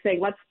Youngkin. He was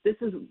saying, this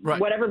is right.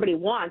 What everybody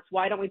wants.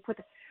 Why don't we put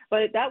but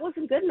that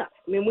wasn't good enough.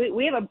 I mean,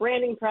 we have a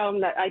branding problem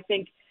that I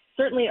think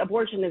certainly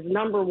abortion is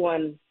number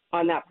one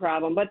on that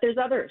problem, but there's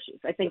other issues.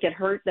 I think it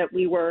hurt that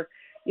we were,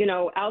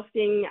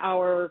 ousting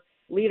our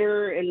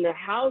leader in the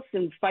House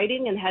and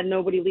fighting and had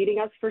nobody leading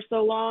us for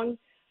so long.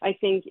 I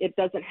think it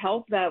doesn't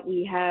help that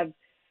we have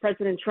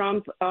President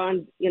Trump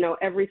on,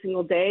 every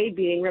single day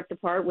being ripped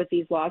apart with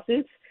these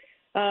lawsuits.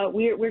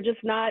 We're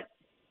just not.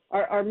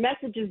 Our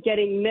message is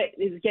getting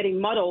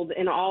muddled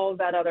in all of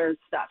that other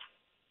stuff.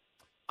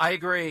 I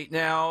agree.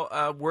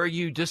 Now, were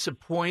you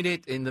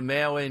disappointed in the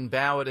mail-in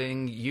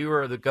balloting? You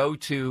are the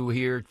go-to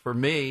here for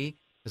me,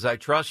 because I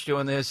trust you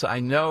on this. I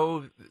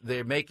know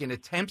they're making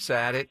attempts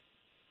at it.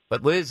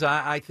 But, Liz,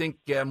 I think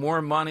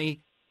more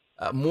money,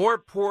 more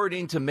poured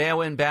into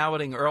mail-in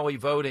balloting, early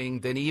voting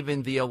than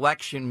even the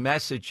election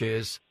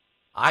messages.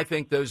 I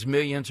think those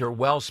millions are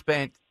well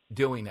spent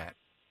doing that.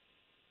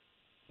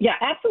 Yeah,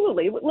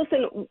 absolutely.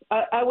 Listen,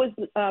 I was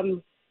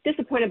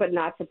disappointed but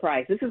not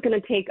surprised. This is going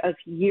to take us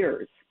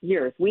years.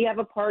 We have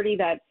a party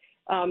that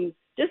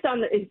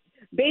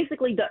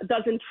basically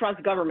doesn't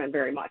trust government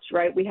very much,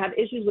 right? We have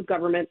issues with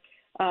government.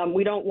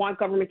 We don't want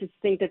government to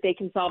think that they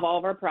can solve all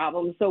of our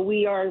problems. So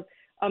we are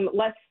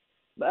less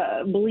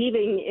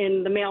believing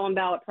in the mail-in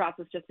ballot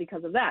process just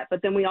because of that.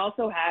 But then we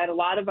also had a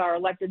lot of our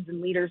electeds and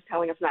leaders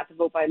telling us not to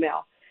vote by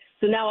mail.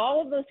 So now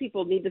all of those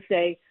people need to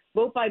say,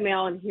 vote by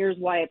mail, and here's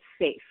why it's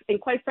safe. And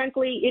quite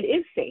frankly, it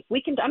is safe.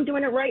 I'm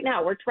doing it right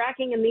now. We're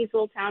tracking in these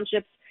little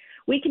townships.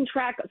 We can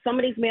track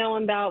somebody's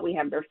mail-in ballot. We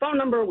have their phone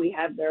number. We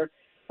have their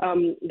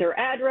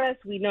address.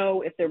 We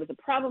know if there was a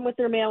problem with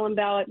their mail-in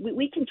ballot.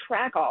 We can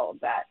track all of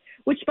that,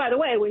 which, by the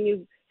way, when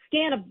you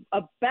scan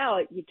a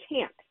ballot, you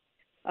can't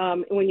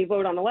when you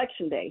vote on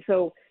Election Day.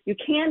 So you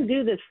can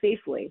do this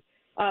safely.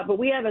 But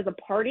we have, as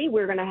a party,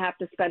 we're going to have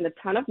to spend a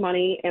ton of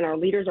money, and our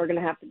leaders are going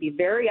to have to be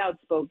very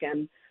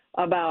outspoken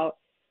about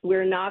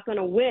we're not going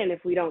to win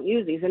if we don't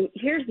use these. And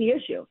here's the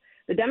issue.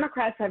 The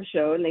Democrats have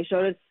showed, and they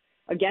showed us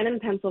again in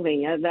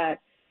Pennsylvania, that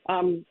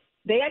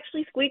they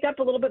actually squeak up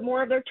a little bit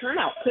more of their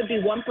turnout. Could be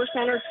 1%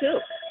 or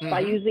 2% by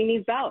using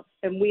these ballots,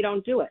 and we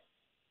don't do it.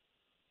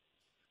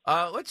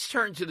 Let's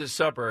turn to the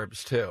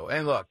suburbs, too.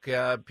 And look,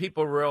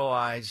 people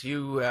realize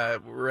you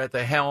were at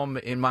the helm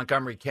in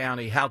Montgomery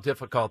County, how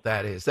difficult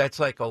that is. That's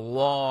like a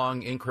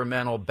long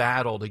incremental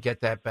battle to get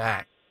that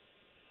back.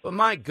 But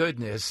my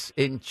goodness,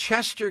 in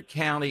Chester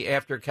County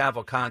after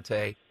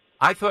Cavalcante,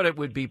 I thought it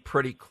would be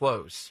pretty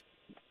close.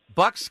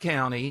 Bucks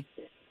County,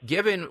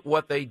 given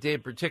what they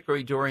did,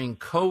 particularly during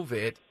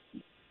COVID,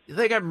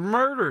 they got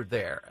murdered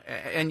there.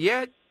 And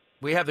yet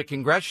we have the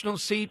congressional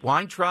seat.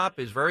 Weintraub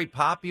is very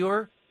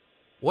popular.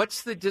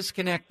 What's the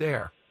disconnect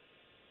there?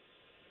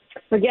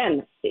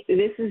 Again,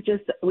 this is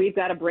just, we've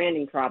got a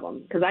branding problem.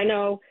 Because I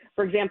know,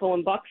 for example,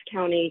 in Bucks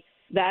County,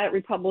 that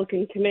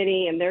Republican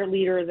committee and their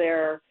leader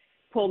there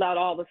pulled out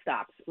all the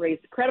stops,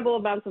 raised credible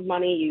amounts of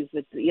money, used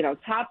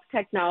top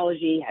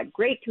technology, had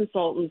great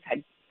consultants,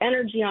 had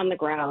energy on the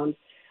ground,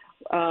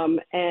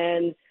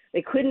 and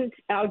they couldn't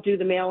outdo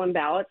the mail-in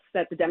ballots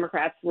that the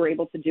Democrats were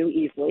able to do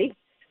easily.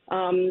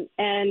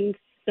 And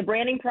the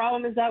branding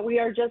problem is that we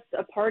are just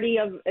a party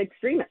of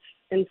extremists.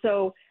 And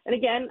so, and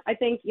again, I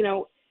think,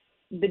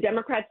 the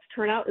Democrats'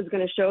 turnout is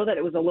going to show that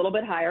it was a little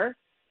bit higher,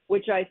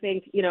 which I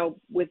think,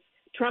 with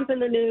Trump in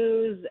the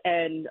news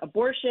and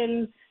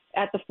abortion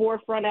at the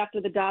forefront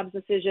after the Dobbs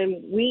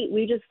decision,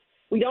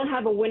 we don't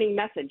have a winning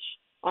message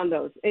on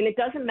those. And it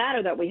doesn't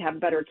matter that we have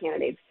better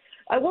candidates.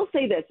 I will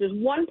say this, there's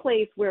one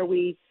place where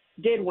we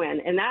did win,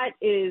 and that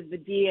is the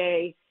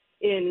DA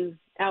in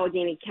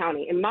Allegheny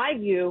County. In my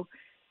view,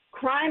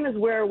 crime is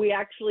where we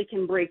actually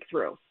can break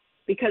through,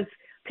 because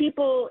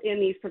people in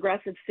these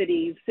progressive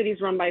cities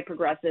run by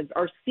progressives,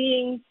 are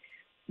seeing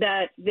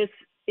that this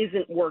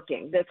isn't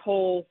working. This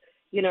whole,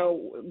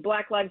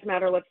 Black Lives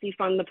Matter, let's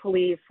defund the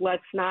police,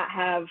 let's not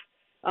have,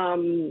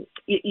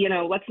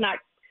 let's not,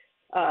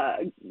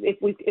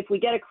 if we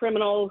get a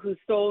criminal who's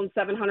stolen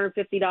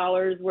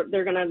 $750,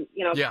 they're going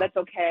to, that's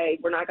okay.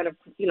 We're not going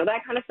to,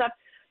 that kind of stuff.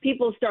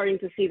 People are starting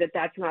to see that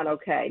that's not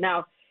okay.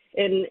 Now,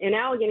 in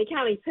Allegheny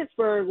County,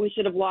 Pittsburgh, we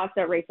should have lost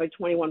that race by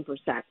 21%.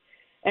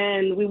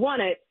 And we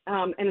won it.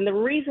 And the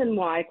reason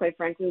why, quite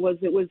frankly, was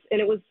it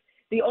was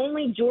the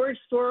only George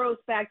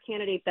Soros-backed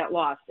candidate that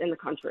lost in the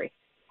country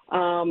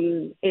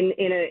in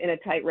a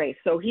tight race.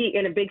 So he,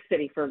 in a big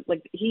city,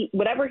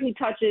 whatever he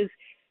touches,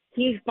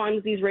 he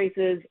funds these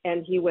races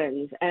and he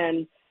wins.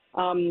 And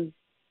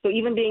so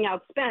even being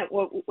outspent,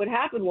 what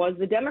happened was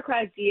the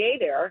Democratic DA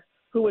there,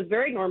 who was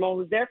very normal, who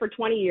was there for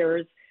 20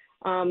 years,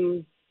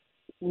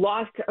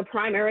 lost a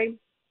primary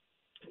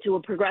to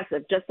a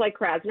progressive, just like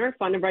Krasner,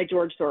 funded by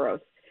George Soros.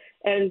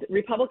 And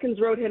Republicans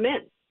wrote him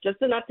in,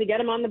 just enough to get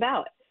him on the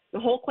ballot.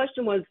 The whole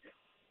question was,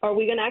 are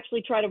we going to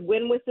actually try to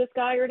win with this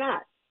guy or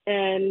not?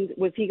 And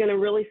was he going to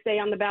really stay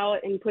on the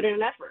ballot and put in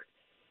an effort?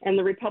 And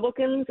the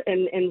Republicans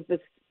and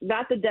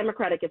not the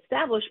Democratic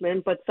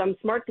establishment, but some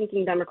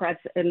smart-thinking Democrats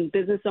and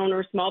business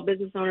owners, small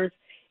business owners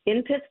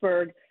in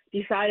Pittsburgh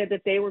decided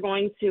that they were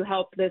going to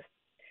help this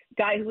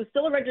guy who was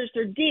still a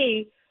registered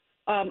D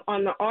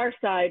on our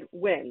side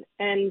win.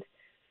 And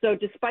so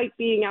despite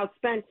being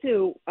outspent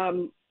too,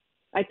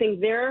 I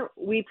think there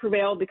we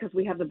prevailed because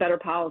we have the better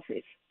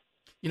policies.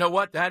 You know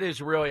what? That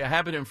is really, I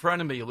have it in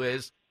front of me,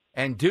 Liz.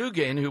 And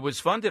Dugan, who was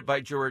funded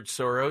by George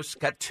Soros,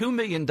 got $2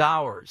 million.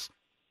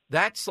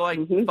 That's like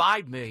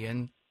 $5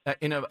 million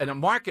in a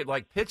market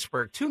like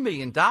Pittsburgh, $2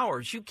 million,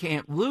 you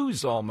can't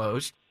lose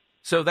almost.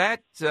 So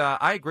that,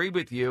 I agree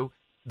with you,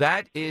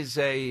 that is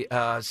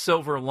a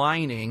silver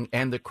lining.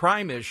 And the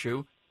crime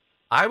issue,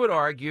 I would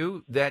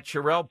argue that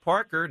Sherelle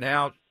Parker,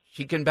 now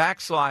she can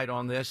backslide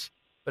on this,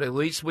 but at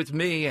least with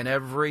me and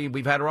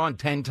we've had her on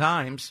 10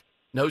 times,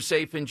 no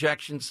safe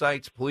injection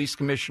sites, police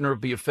commissioner will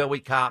be a Philly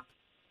cop.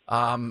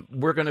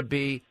 We're going to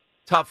be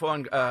tough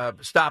on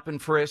stop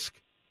and frisk,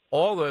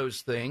 all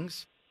those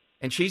things.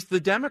 And she's the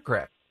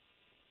Democrat.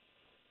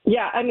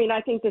 Yeah, I mean,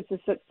 I think this is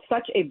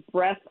such a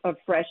breath of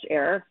fresh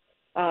air.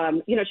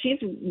 She's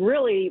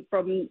really,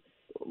 from,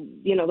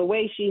 the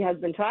way she has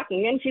been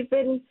talking, and she's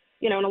been,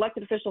 an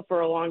elected official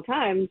for a long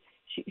time,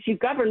 she's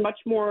governed much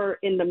more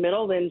in the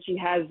middle than she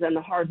has in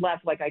the hard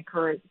left, like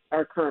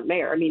our current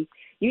mayor. I mean,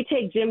 you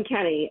take Jim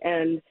Kenney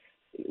and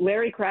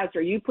Larry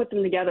Krasner, you put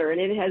them together, and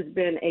it has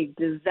been a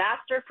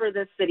disaster for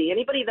this city.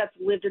 Anybody that's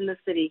lived in this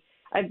city,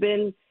 I've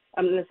been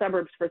in the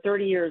suburbs for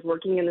 30 years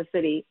working in the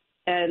city,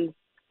 and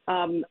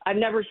I've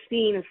never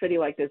seen a city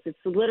like this. It's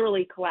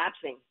literally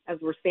collapsing as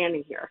we're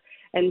standing here.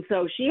 And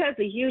so she has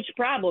a huge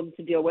problem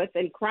to deal with,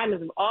 and crime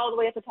is all the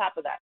way at the top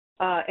of that.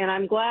 And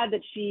I'm glad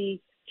that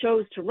she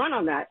chose to run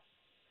on that.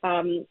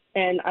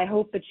 And I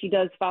hope that she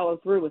does follow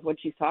through with what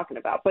she's talking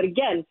about. But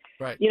again,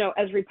 right.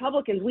 As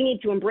Republicans, we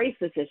need to embrace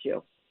this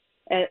issue.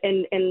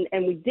 And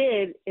we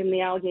did in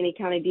the Allegheny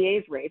County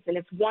DA's race. And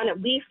it's one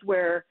at least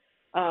where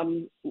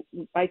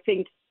I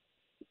think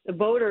the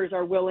voters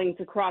are willing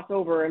to cross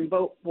over and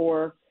vote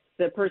for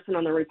the person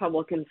on the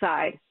Republican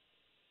side.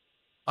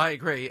 I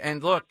agree.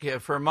 And look,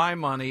 for my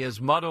money, as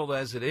muddled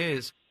as it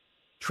is,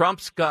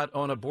 Trump's gut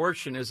on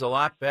abortion is a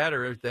lot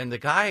better than the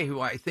guy who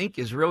I think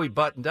is really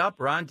buttoned up,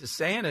 Ron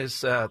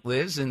DeSantis,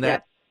 Liz, in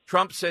that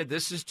Trump said,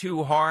 this is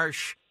too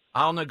harsh,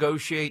 I'll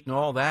negotiate and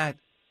all that.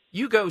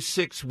 You go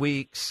 6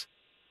 weeks.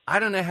 I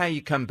don't know how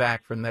you come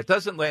back from that.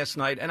 Doesn't last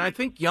night. And I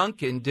think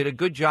Youngkin did a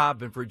good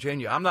job in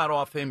Virginia. I'm not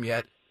off him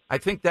yet. I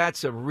think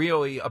that's a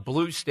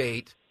blue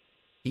state.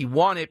 He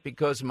won it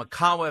because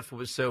McAuliffe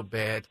was so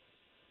bad.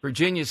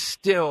 Virginia's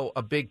still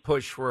a big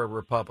push for a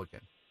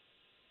Republican.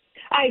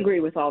 I agree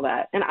with all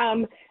that. And,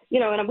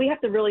 and we have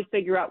to really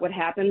figure out what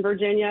happened in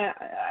Virginia.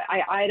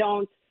 I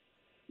don't,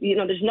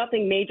 there's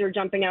nothing major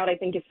jumping out. I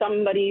think if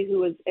somebody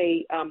who is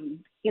a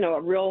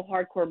real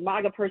hardcore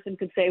MAGA person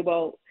could say,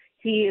 well,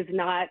 he is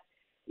not,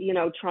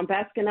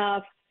 Trump-esque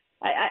enough.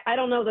 I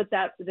don't know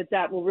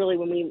that will really,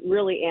 when we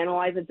really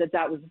analyze it,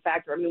 that was a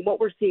factor. I mean, what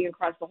we're seeing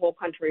across the whole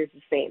country is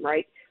the same,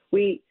 right?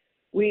 We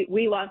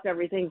lost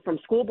everything from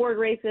school board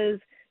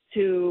races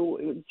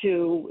to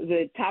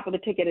the top of the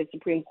ticket at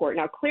Supreme Court.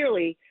 Now,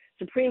 clearly,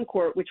 Supreme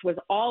Court, which was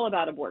all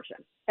about abortion,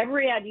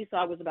 every ad you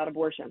saw was about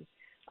abortion.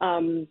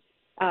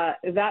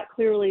 That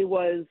clearly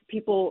was,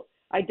 people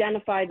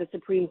identified the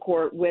Supreme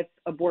Court with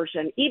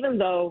abortion, even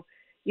though,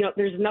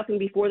 there's nothing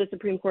before the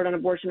Supreme Court on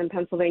abortion in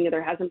Pennsylvania.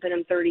 There hasn't been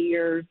in 30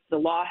 years. The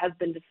law has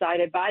been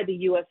decided by the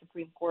U.S.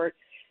 Supreme Court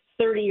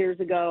 30 years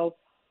ago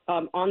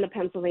on the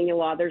Pennsylvania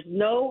law. There's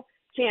no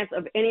chance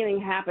of anything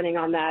happening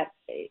on that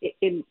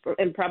in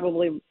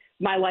probably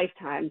my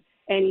lifetime.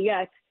 And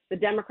yet the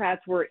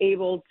Democrats were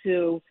able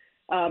to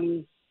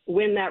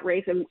win that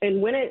race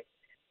and win it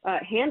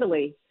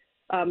handily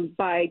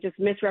by just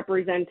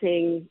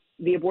misrepresenting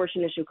the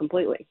abortion issue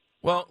completely.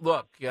 Well,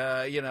 look,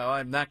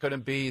 I'm not going to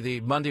be the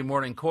Monday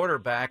morning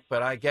quarterback,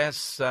 but I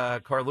guess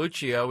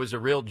Carluccio is a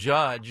real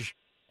judge,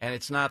 and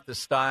it's not the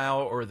style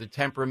or the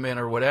temperament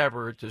or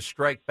whatever to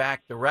strike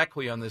back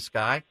directly on this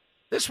guy.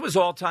 This was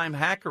all-time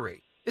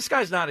hackery. This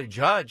guy's not a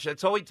judge.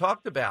 That's all he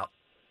talked about.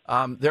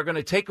 They're going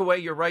to take away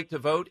your right to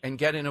vote and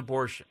get an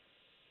abortion.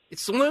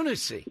 It's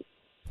lunacy.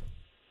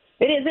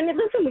 It is. And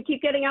listen, we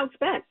keep getting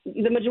outspent.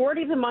 The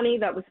majority of the money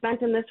that was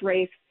spent in this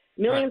race,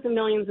 millions and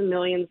millions and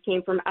millions,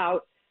 came from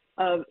out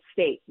of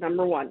state,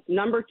 number one.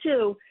 Number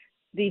two,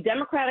 the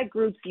Democratic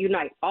groups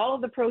unite. All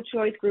of the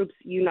pro-choice groups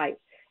unite.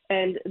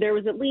 And there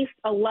was at least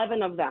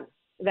 11 of them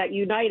that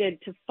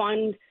united to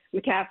fund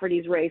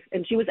McCafferty's race,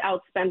 and she was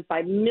outspent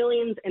by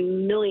millions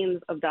and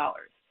millions of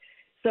dollars.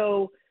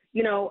 So,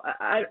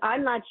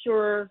 I'm not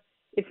sure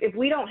if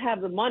we don't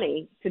have the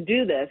money to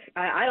do this,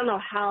 I don't know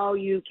how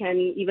you can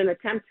even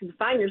attempt to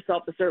define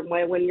yourself a certain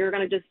way when you're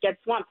going to just get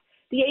swamped.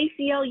 The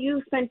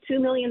ACLU spent $2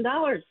 million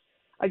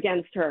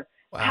against her.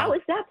 Wow. How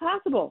is that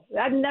possible?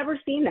 I've never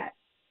seen that.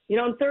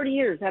 In 30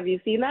 years, have you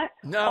seen that?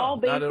 No, all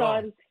based not at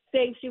on all.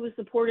 Saying she was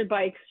supported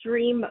by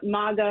extreme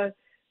MAGA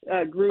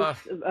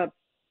groups,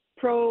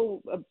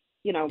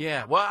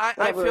 Yeah, well,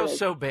 I feel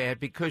so bad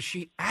because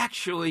she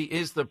actually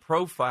is the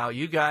profile.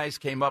 You guys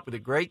came up with a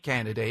great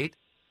candidate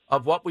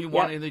of what we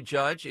want in the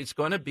judge. It's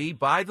going to be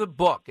by the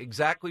book,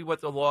 exactly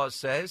what the law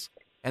says,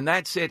 and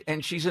that's it.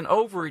 And she's an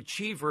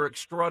overachiever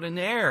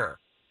extraordinaire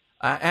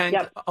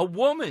and a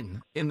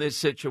woman in this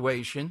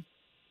situation.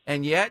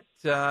 And yet,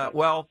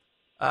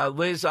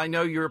 Liz, I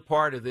know you're a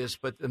part of this,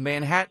 but the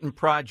Manhattan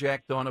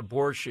Project on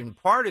abortion,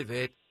 part of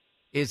it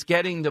is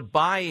getting the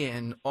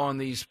buy-in on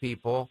these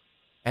people.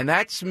 And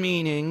that's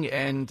meaning,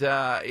 and,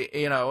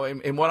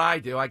 in what I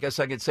do, I guess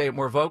I could say it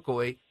more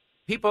vocally,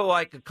 people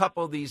like a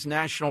couple of these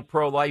national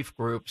pro-life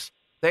groups,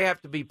 they have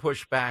to be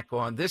pushed back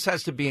on. This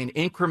has to be an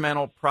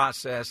incremental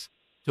process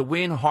to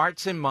win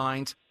hearts and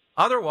minds.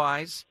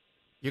 Otherwise,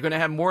 you're going to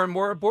have more and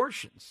more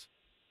abortions.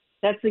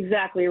 That's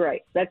exactly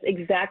right. That's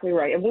exactly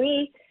right. And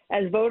we,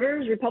 as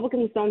voters,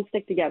 Republicans don't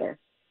stick together.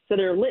 So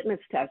there are litmus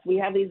tests. We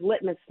have these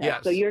litmus tests.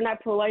 Yes. So you're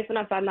not pro-life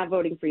enough, I'm not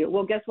voting for you.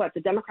 Well, guess what?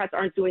 The Democrats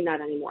aren't doing that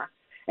anymore.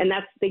 And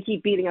they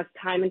keep beating us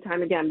time and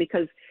time again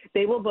because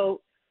they will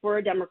vote for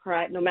a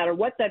Democrat no matter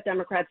what that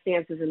Democrat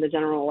stance is in the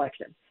general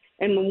election.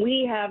 And when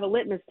we have a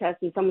litmus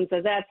test and someone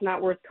says, that's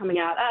not worth coming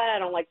out, I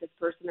don't like this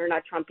person, they're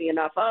not Trumpy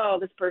enough, oh,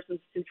 this person's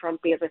too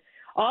Trumpy.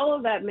 All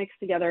of that mixed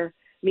together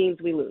means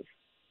we lose.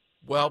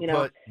 Well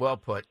put.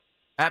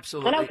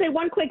 Absolutely. And I'll say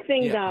one quick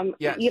thing, Dom.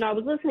 Yes. I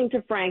was listening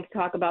to Frank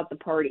talk about the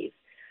parties.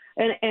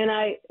 And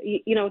I,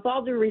 with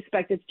all due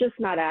respect, it's just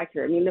not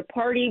accurate. I mean, the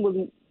party,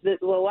 the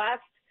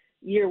last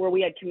year where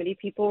we had committee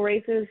people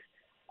races,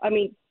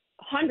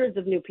 hundreds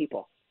of new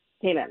people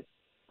came in.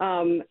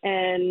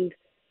 And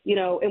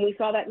we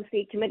saw that in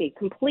state committee,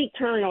 complete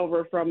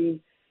turnover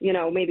from,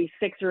 maybe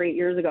 6 or 8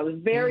 years ago.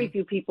 There's very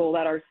few people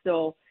that are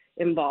still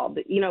involved,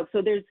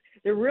 so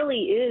there really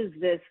is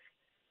this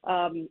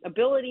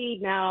ability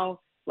now,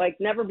 like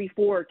never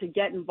before, to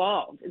get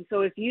involved. And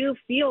so if you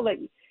feel that,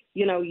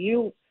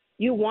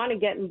 you want to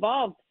get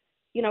involved,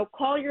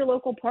 call your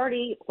local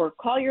party or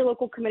call your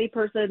local committee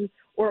person,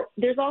 or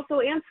there's also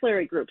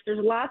ancillary groups. There's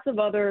lots of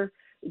other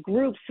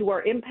groups who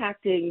are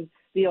impacting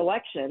the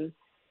election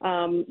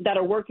that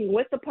are working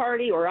with the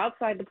party or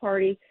outside the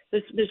party.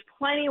 There's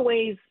plenty of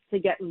ways to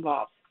get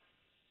involved.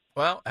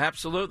 Well,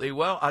 absolutely.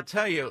 Well, I'll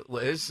tell you,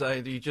 Liz,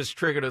 you just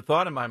triggered a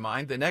thought in my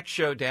mind. The next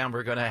showdown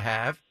we're going to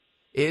have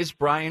is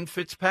Brian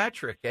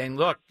Fitzpatrick. And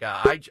look,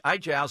 I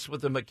joust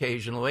with him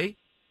occasionally,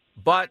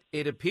 but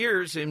it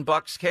appears in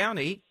Bucks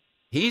County,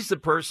 he's the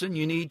person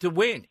you need to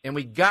win. And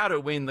we got to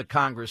win the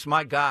Congress.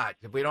 My God,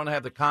 if we don't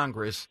have the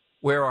Congress,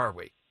 where are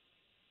we?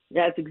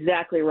 That's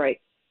exactly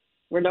right.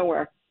 We're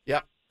nowhere.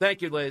 Yep.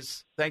 Thank you,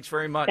 Liz. Thanks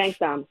very much. Thanks,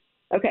 Dom.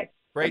 Okay.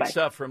 Great Bye-bye.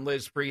 stuff from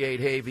Liz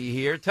Preate-Havey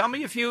here. Tell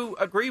me if you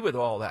agree with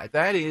all that.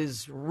 That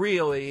is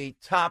really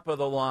top of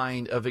the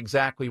line of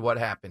exactly what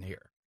happened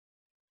here.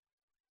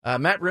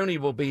 Matt Rooney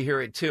will be here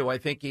at 2. I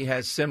think he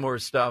has similar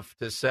stuff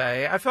to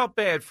say. I felt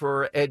bad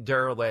for Ed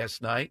Durr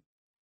last night.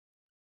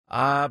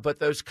 But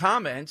those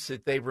comments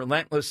that they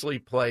relentlessly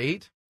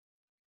played,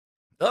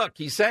 look,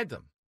 he said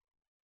them.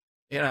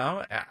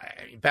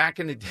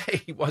 Back in the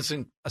day, he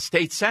wasn't a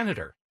state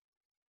senator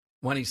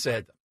when he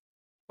said them.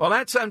 Well,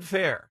 that's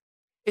unfair.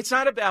 It's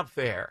not about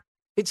fair.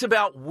 It's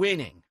about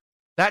winning.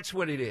 That's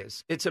what it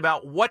is. It's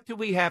about what do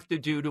we have to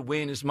do to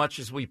win as much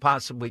as we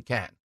possibly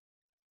can,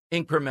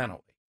 incrementally.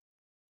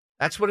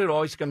 That's what it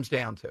always comes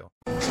down to.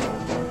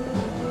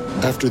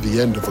 After the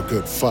end of a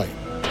good fight,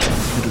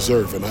 you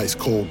deserve an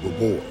ice-cold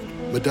reward.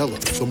 Modelo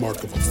is the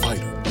mark of a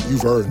fighter.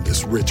 You've earned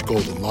this rich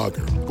golden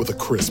lager with a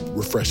crisp,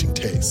 refreshing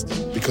taste.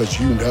 Because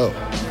you know,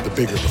 the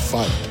bigger the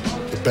fight,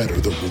 the better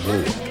the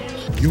reward.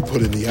 You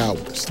put in the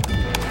hours,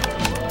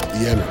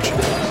 the energy,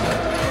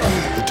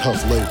 the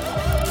tough labor.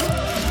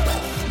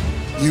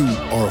 You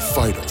are a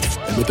fighter,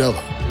 and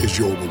Modelo is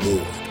your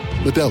reward.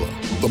 Modelo,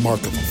 the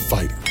mark of a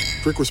fighter.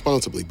 Drink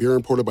responsibly. Beer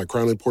imported by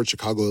Crown Imports,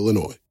 Chicago,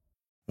 Illinois.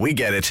 We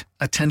get it.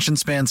 Attention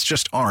spans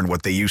just aren't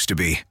what they used to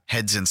be.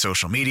 Heads in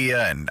social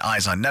media and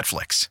eyes on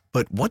Netflix.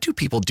 But what do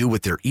people do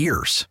with their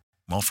ears?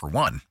 Well, for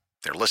one,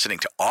 they're listening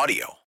to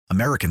audio.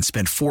 Americans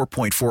spend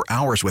 4.4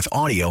 hours with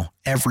audio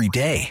every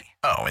day.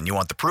 Oh, and you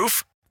want the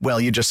proof?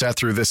 Well, you just sat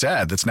through this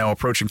ad that's now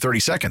approaching 30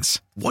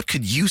 seconds. What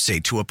could you say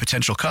to a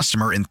potential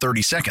customer in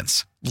 30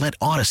 seconds? Let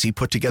Odyssey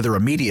put together a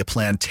media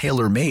plan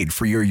tailor-made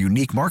for your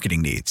unique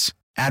marketing needs.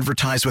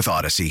 Advertise with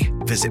Odyssey.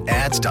 Visit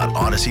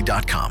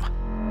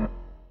ads.odyssey.com.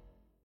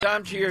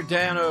 Dom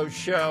Giordano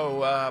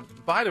show.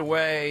 By the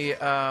way,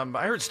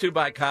 I heard Stu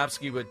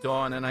Bykowski with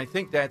Dawn, and I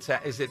think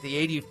is it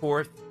the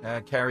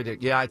 84th? Carried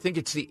it. Yeah, I think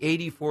it's the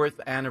 84th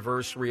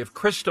anniversary of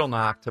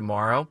Kristallnacht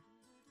tomorrow.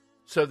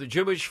 So the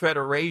Jewish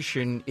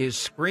Federation is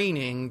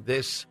screening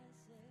this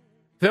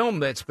film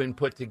that's been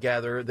put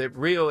together that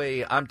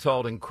really, I'm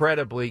told,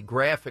 incredibly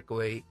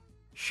graphically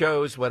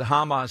shows what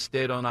Hamas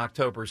did on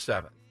October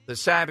 7th. The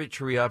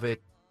savagery of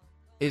it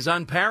is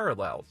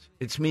unparalleled.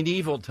 It's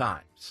medieval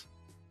times.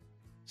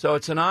 So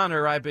it's an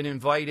honor. I've been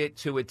invited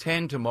to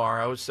attend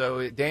tomorrow.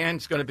 So, Dan,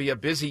 it's going to be a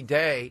busy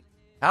day.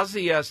 How's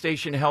the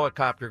station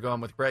helicopter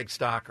going with Greg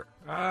Stocker?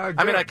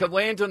 I could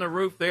land on the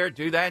roof there,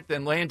 do that,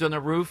 then land on the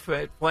roof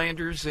at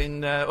Flanders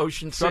in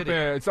Ocean City.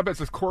 It's up at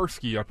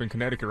Sikorsky up in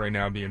Connecticut right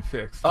now being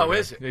fixed. Oh,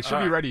 is it? It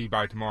should be ready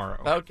by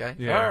tomorrow. Okay.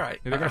 Yeah. All right.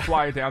 They're going to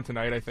fly it down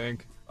tonight, I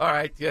think. All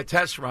right. Yeah,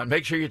 test run.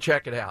 Make sure you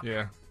check it out.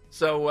 Yeah.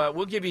 So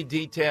we'll give you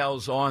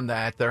details on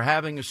that. They're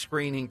having a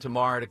screening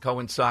tomorrow to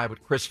coincide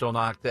with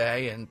Kristallnacht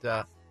Day, and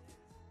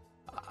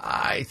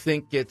I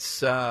think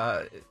it's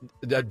a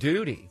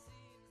duty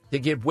to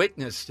give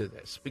witness to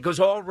this, because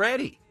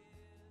already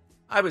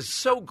I was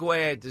so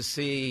glad to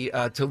see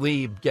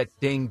Tlaib get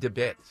dinged a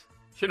bit.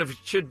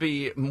 Should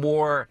be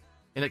more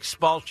an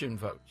expulsion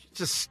vote.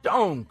 It's a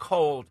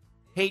stone-cold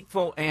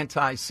hateful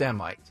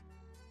anti-Semite.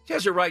 She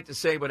has a right to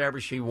say whatever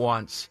she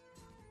wants.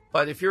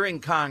 But if you're in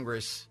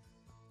Congress,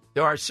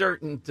 there are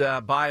certain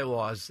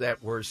bylaws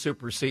that were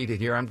superseded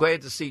here. I'm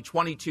glad to see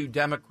 22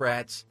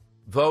 Democrats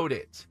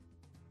voted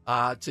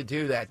to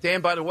do that.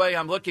 Dan, by the way,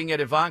 I'm looking at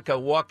Ivanka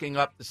walking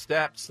up the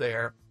steps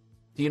there.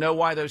 Do you know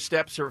why those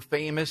steps are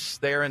famous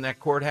there in that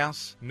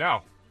courthouse?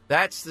 No.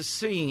 That's the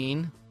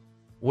scene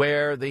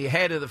where the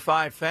head of the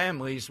 5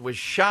 families was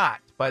shot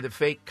by the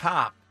fake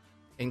cop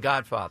in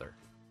Godfather.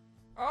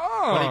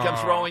 Oh. When he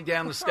comes rolling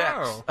down the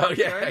steps. Oh,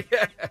 okay.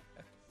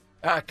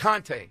 yeah.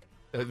 Conte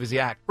was the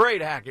actor.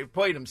 Great actor. He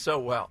played him so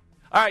well.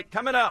 All right,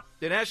 coming up,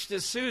 Dinesh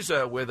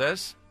D'Souza with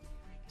us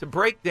to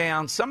break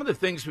down some of the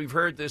things we've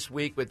heard this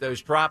week with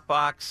those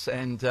Dropbox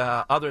and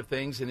other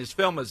things, and his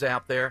film is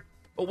out there.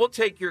 But we'll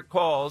take your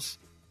calls.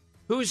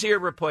 Who's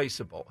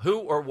irreplaceable? Who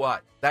or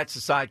what? That's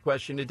the side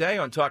question today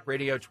on Talk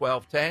Radio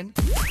 1210.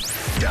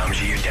 Dom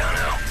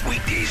Giordano,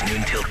 weekdays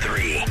noon till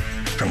 3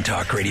 from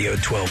Talk Radio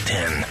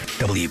 1210,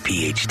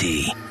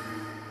 WPHT.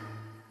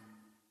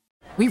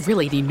 We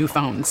really need new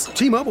phones.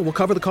 T-Mobile will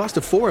cover the cost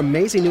of 4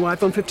 amazing new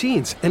iPhone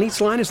 15s, and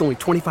each line is only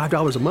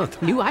 $25 a month.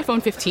 New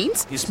iPhone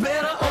 15s? It's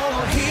better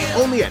over here.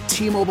 Only at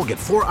T-Mobile, get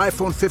 4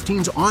 iPhone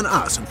 15s on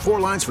us and 4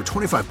 lines for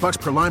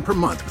 $25 per line per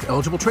month with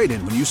eligible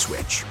trade-in when you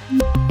switch.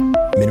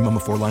 Minimum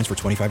of 4 lines for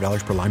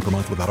 $25 per line per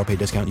month with autopay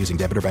discount using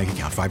debit or bank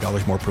account.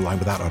 $5 more per line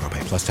without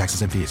autopay, plus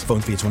taxes and fees. Phone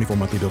fee at 24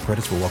 monthly bill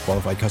credits for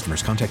well-qualified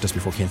customers. Contact us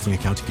before canceling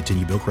account to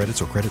continue bill credits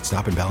or credit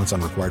stop and balance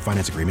on required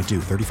finance agreement due.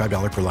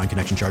 $35 per line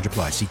connection charge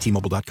applies. See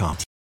T-Mobile.com.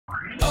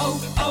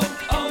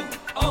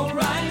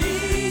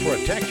 O'Reilly.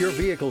 Protect your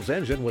vehicle's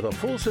engine with a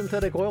full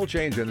synthetic oil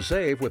change and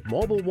save with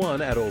Mobil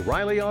 1 at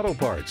O'Reilly Auto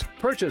Parts.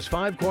 Purchase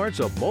 5 quarts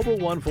of Mobil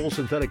 1 full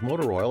synthetic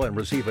motor oil and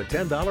receive a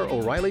 $10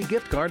 O'Reilly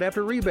gift card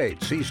after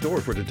rebate. See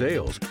store for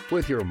details.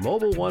 With your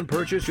Mobil 1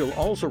 purchase, you'll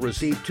also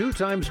receive 2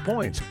 times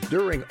points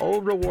during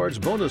Old Rewards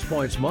Bonus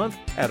Points Month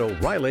at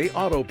O'Reilly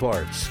Auto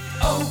Parts.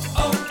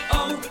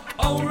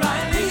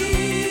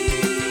 O'Reilly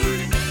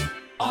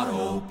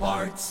Auto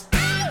Parts.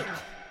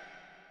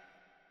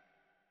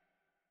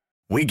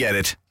 We get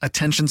it.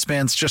 Attention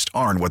spans just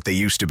aren't what they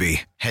used to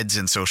be. Heads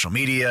in social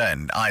media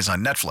and eyes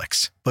on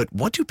Netflix. But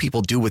what do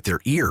people do with their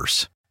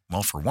ears?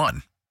 Well, for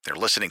one, they're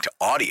listening to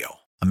audio.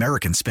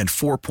 Americans spend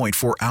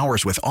 4.4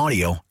 hours with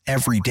audio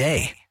every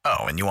day. Oh,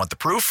 and you want the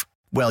proof?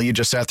 Well, you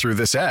just sat through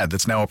this ad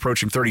that's now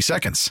approaching 30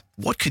 seconds.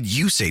 What could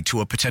you say to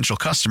a potential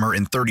customer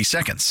in 30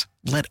 seconds?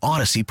 Let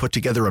Odyssey put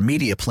together a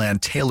media plan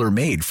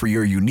tailor-made for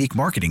your unique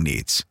marketing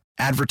needs.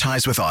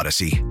 Advertise with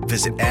Odyssey.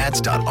 Visit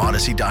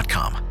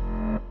ads.odyssey.com.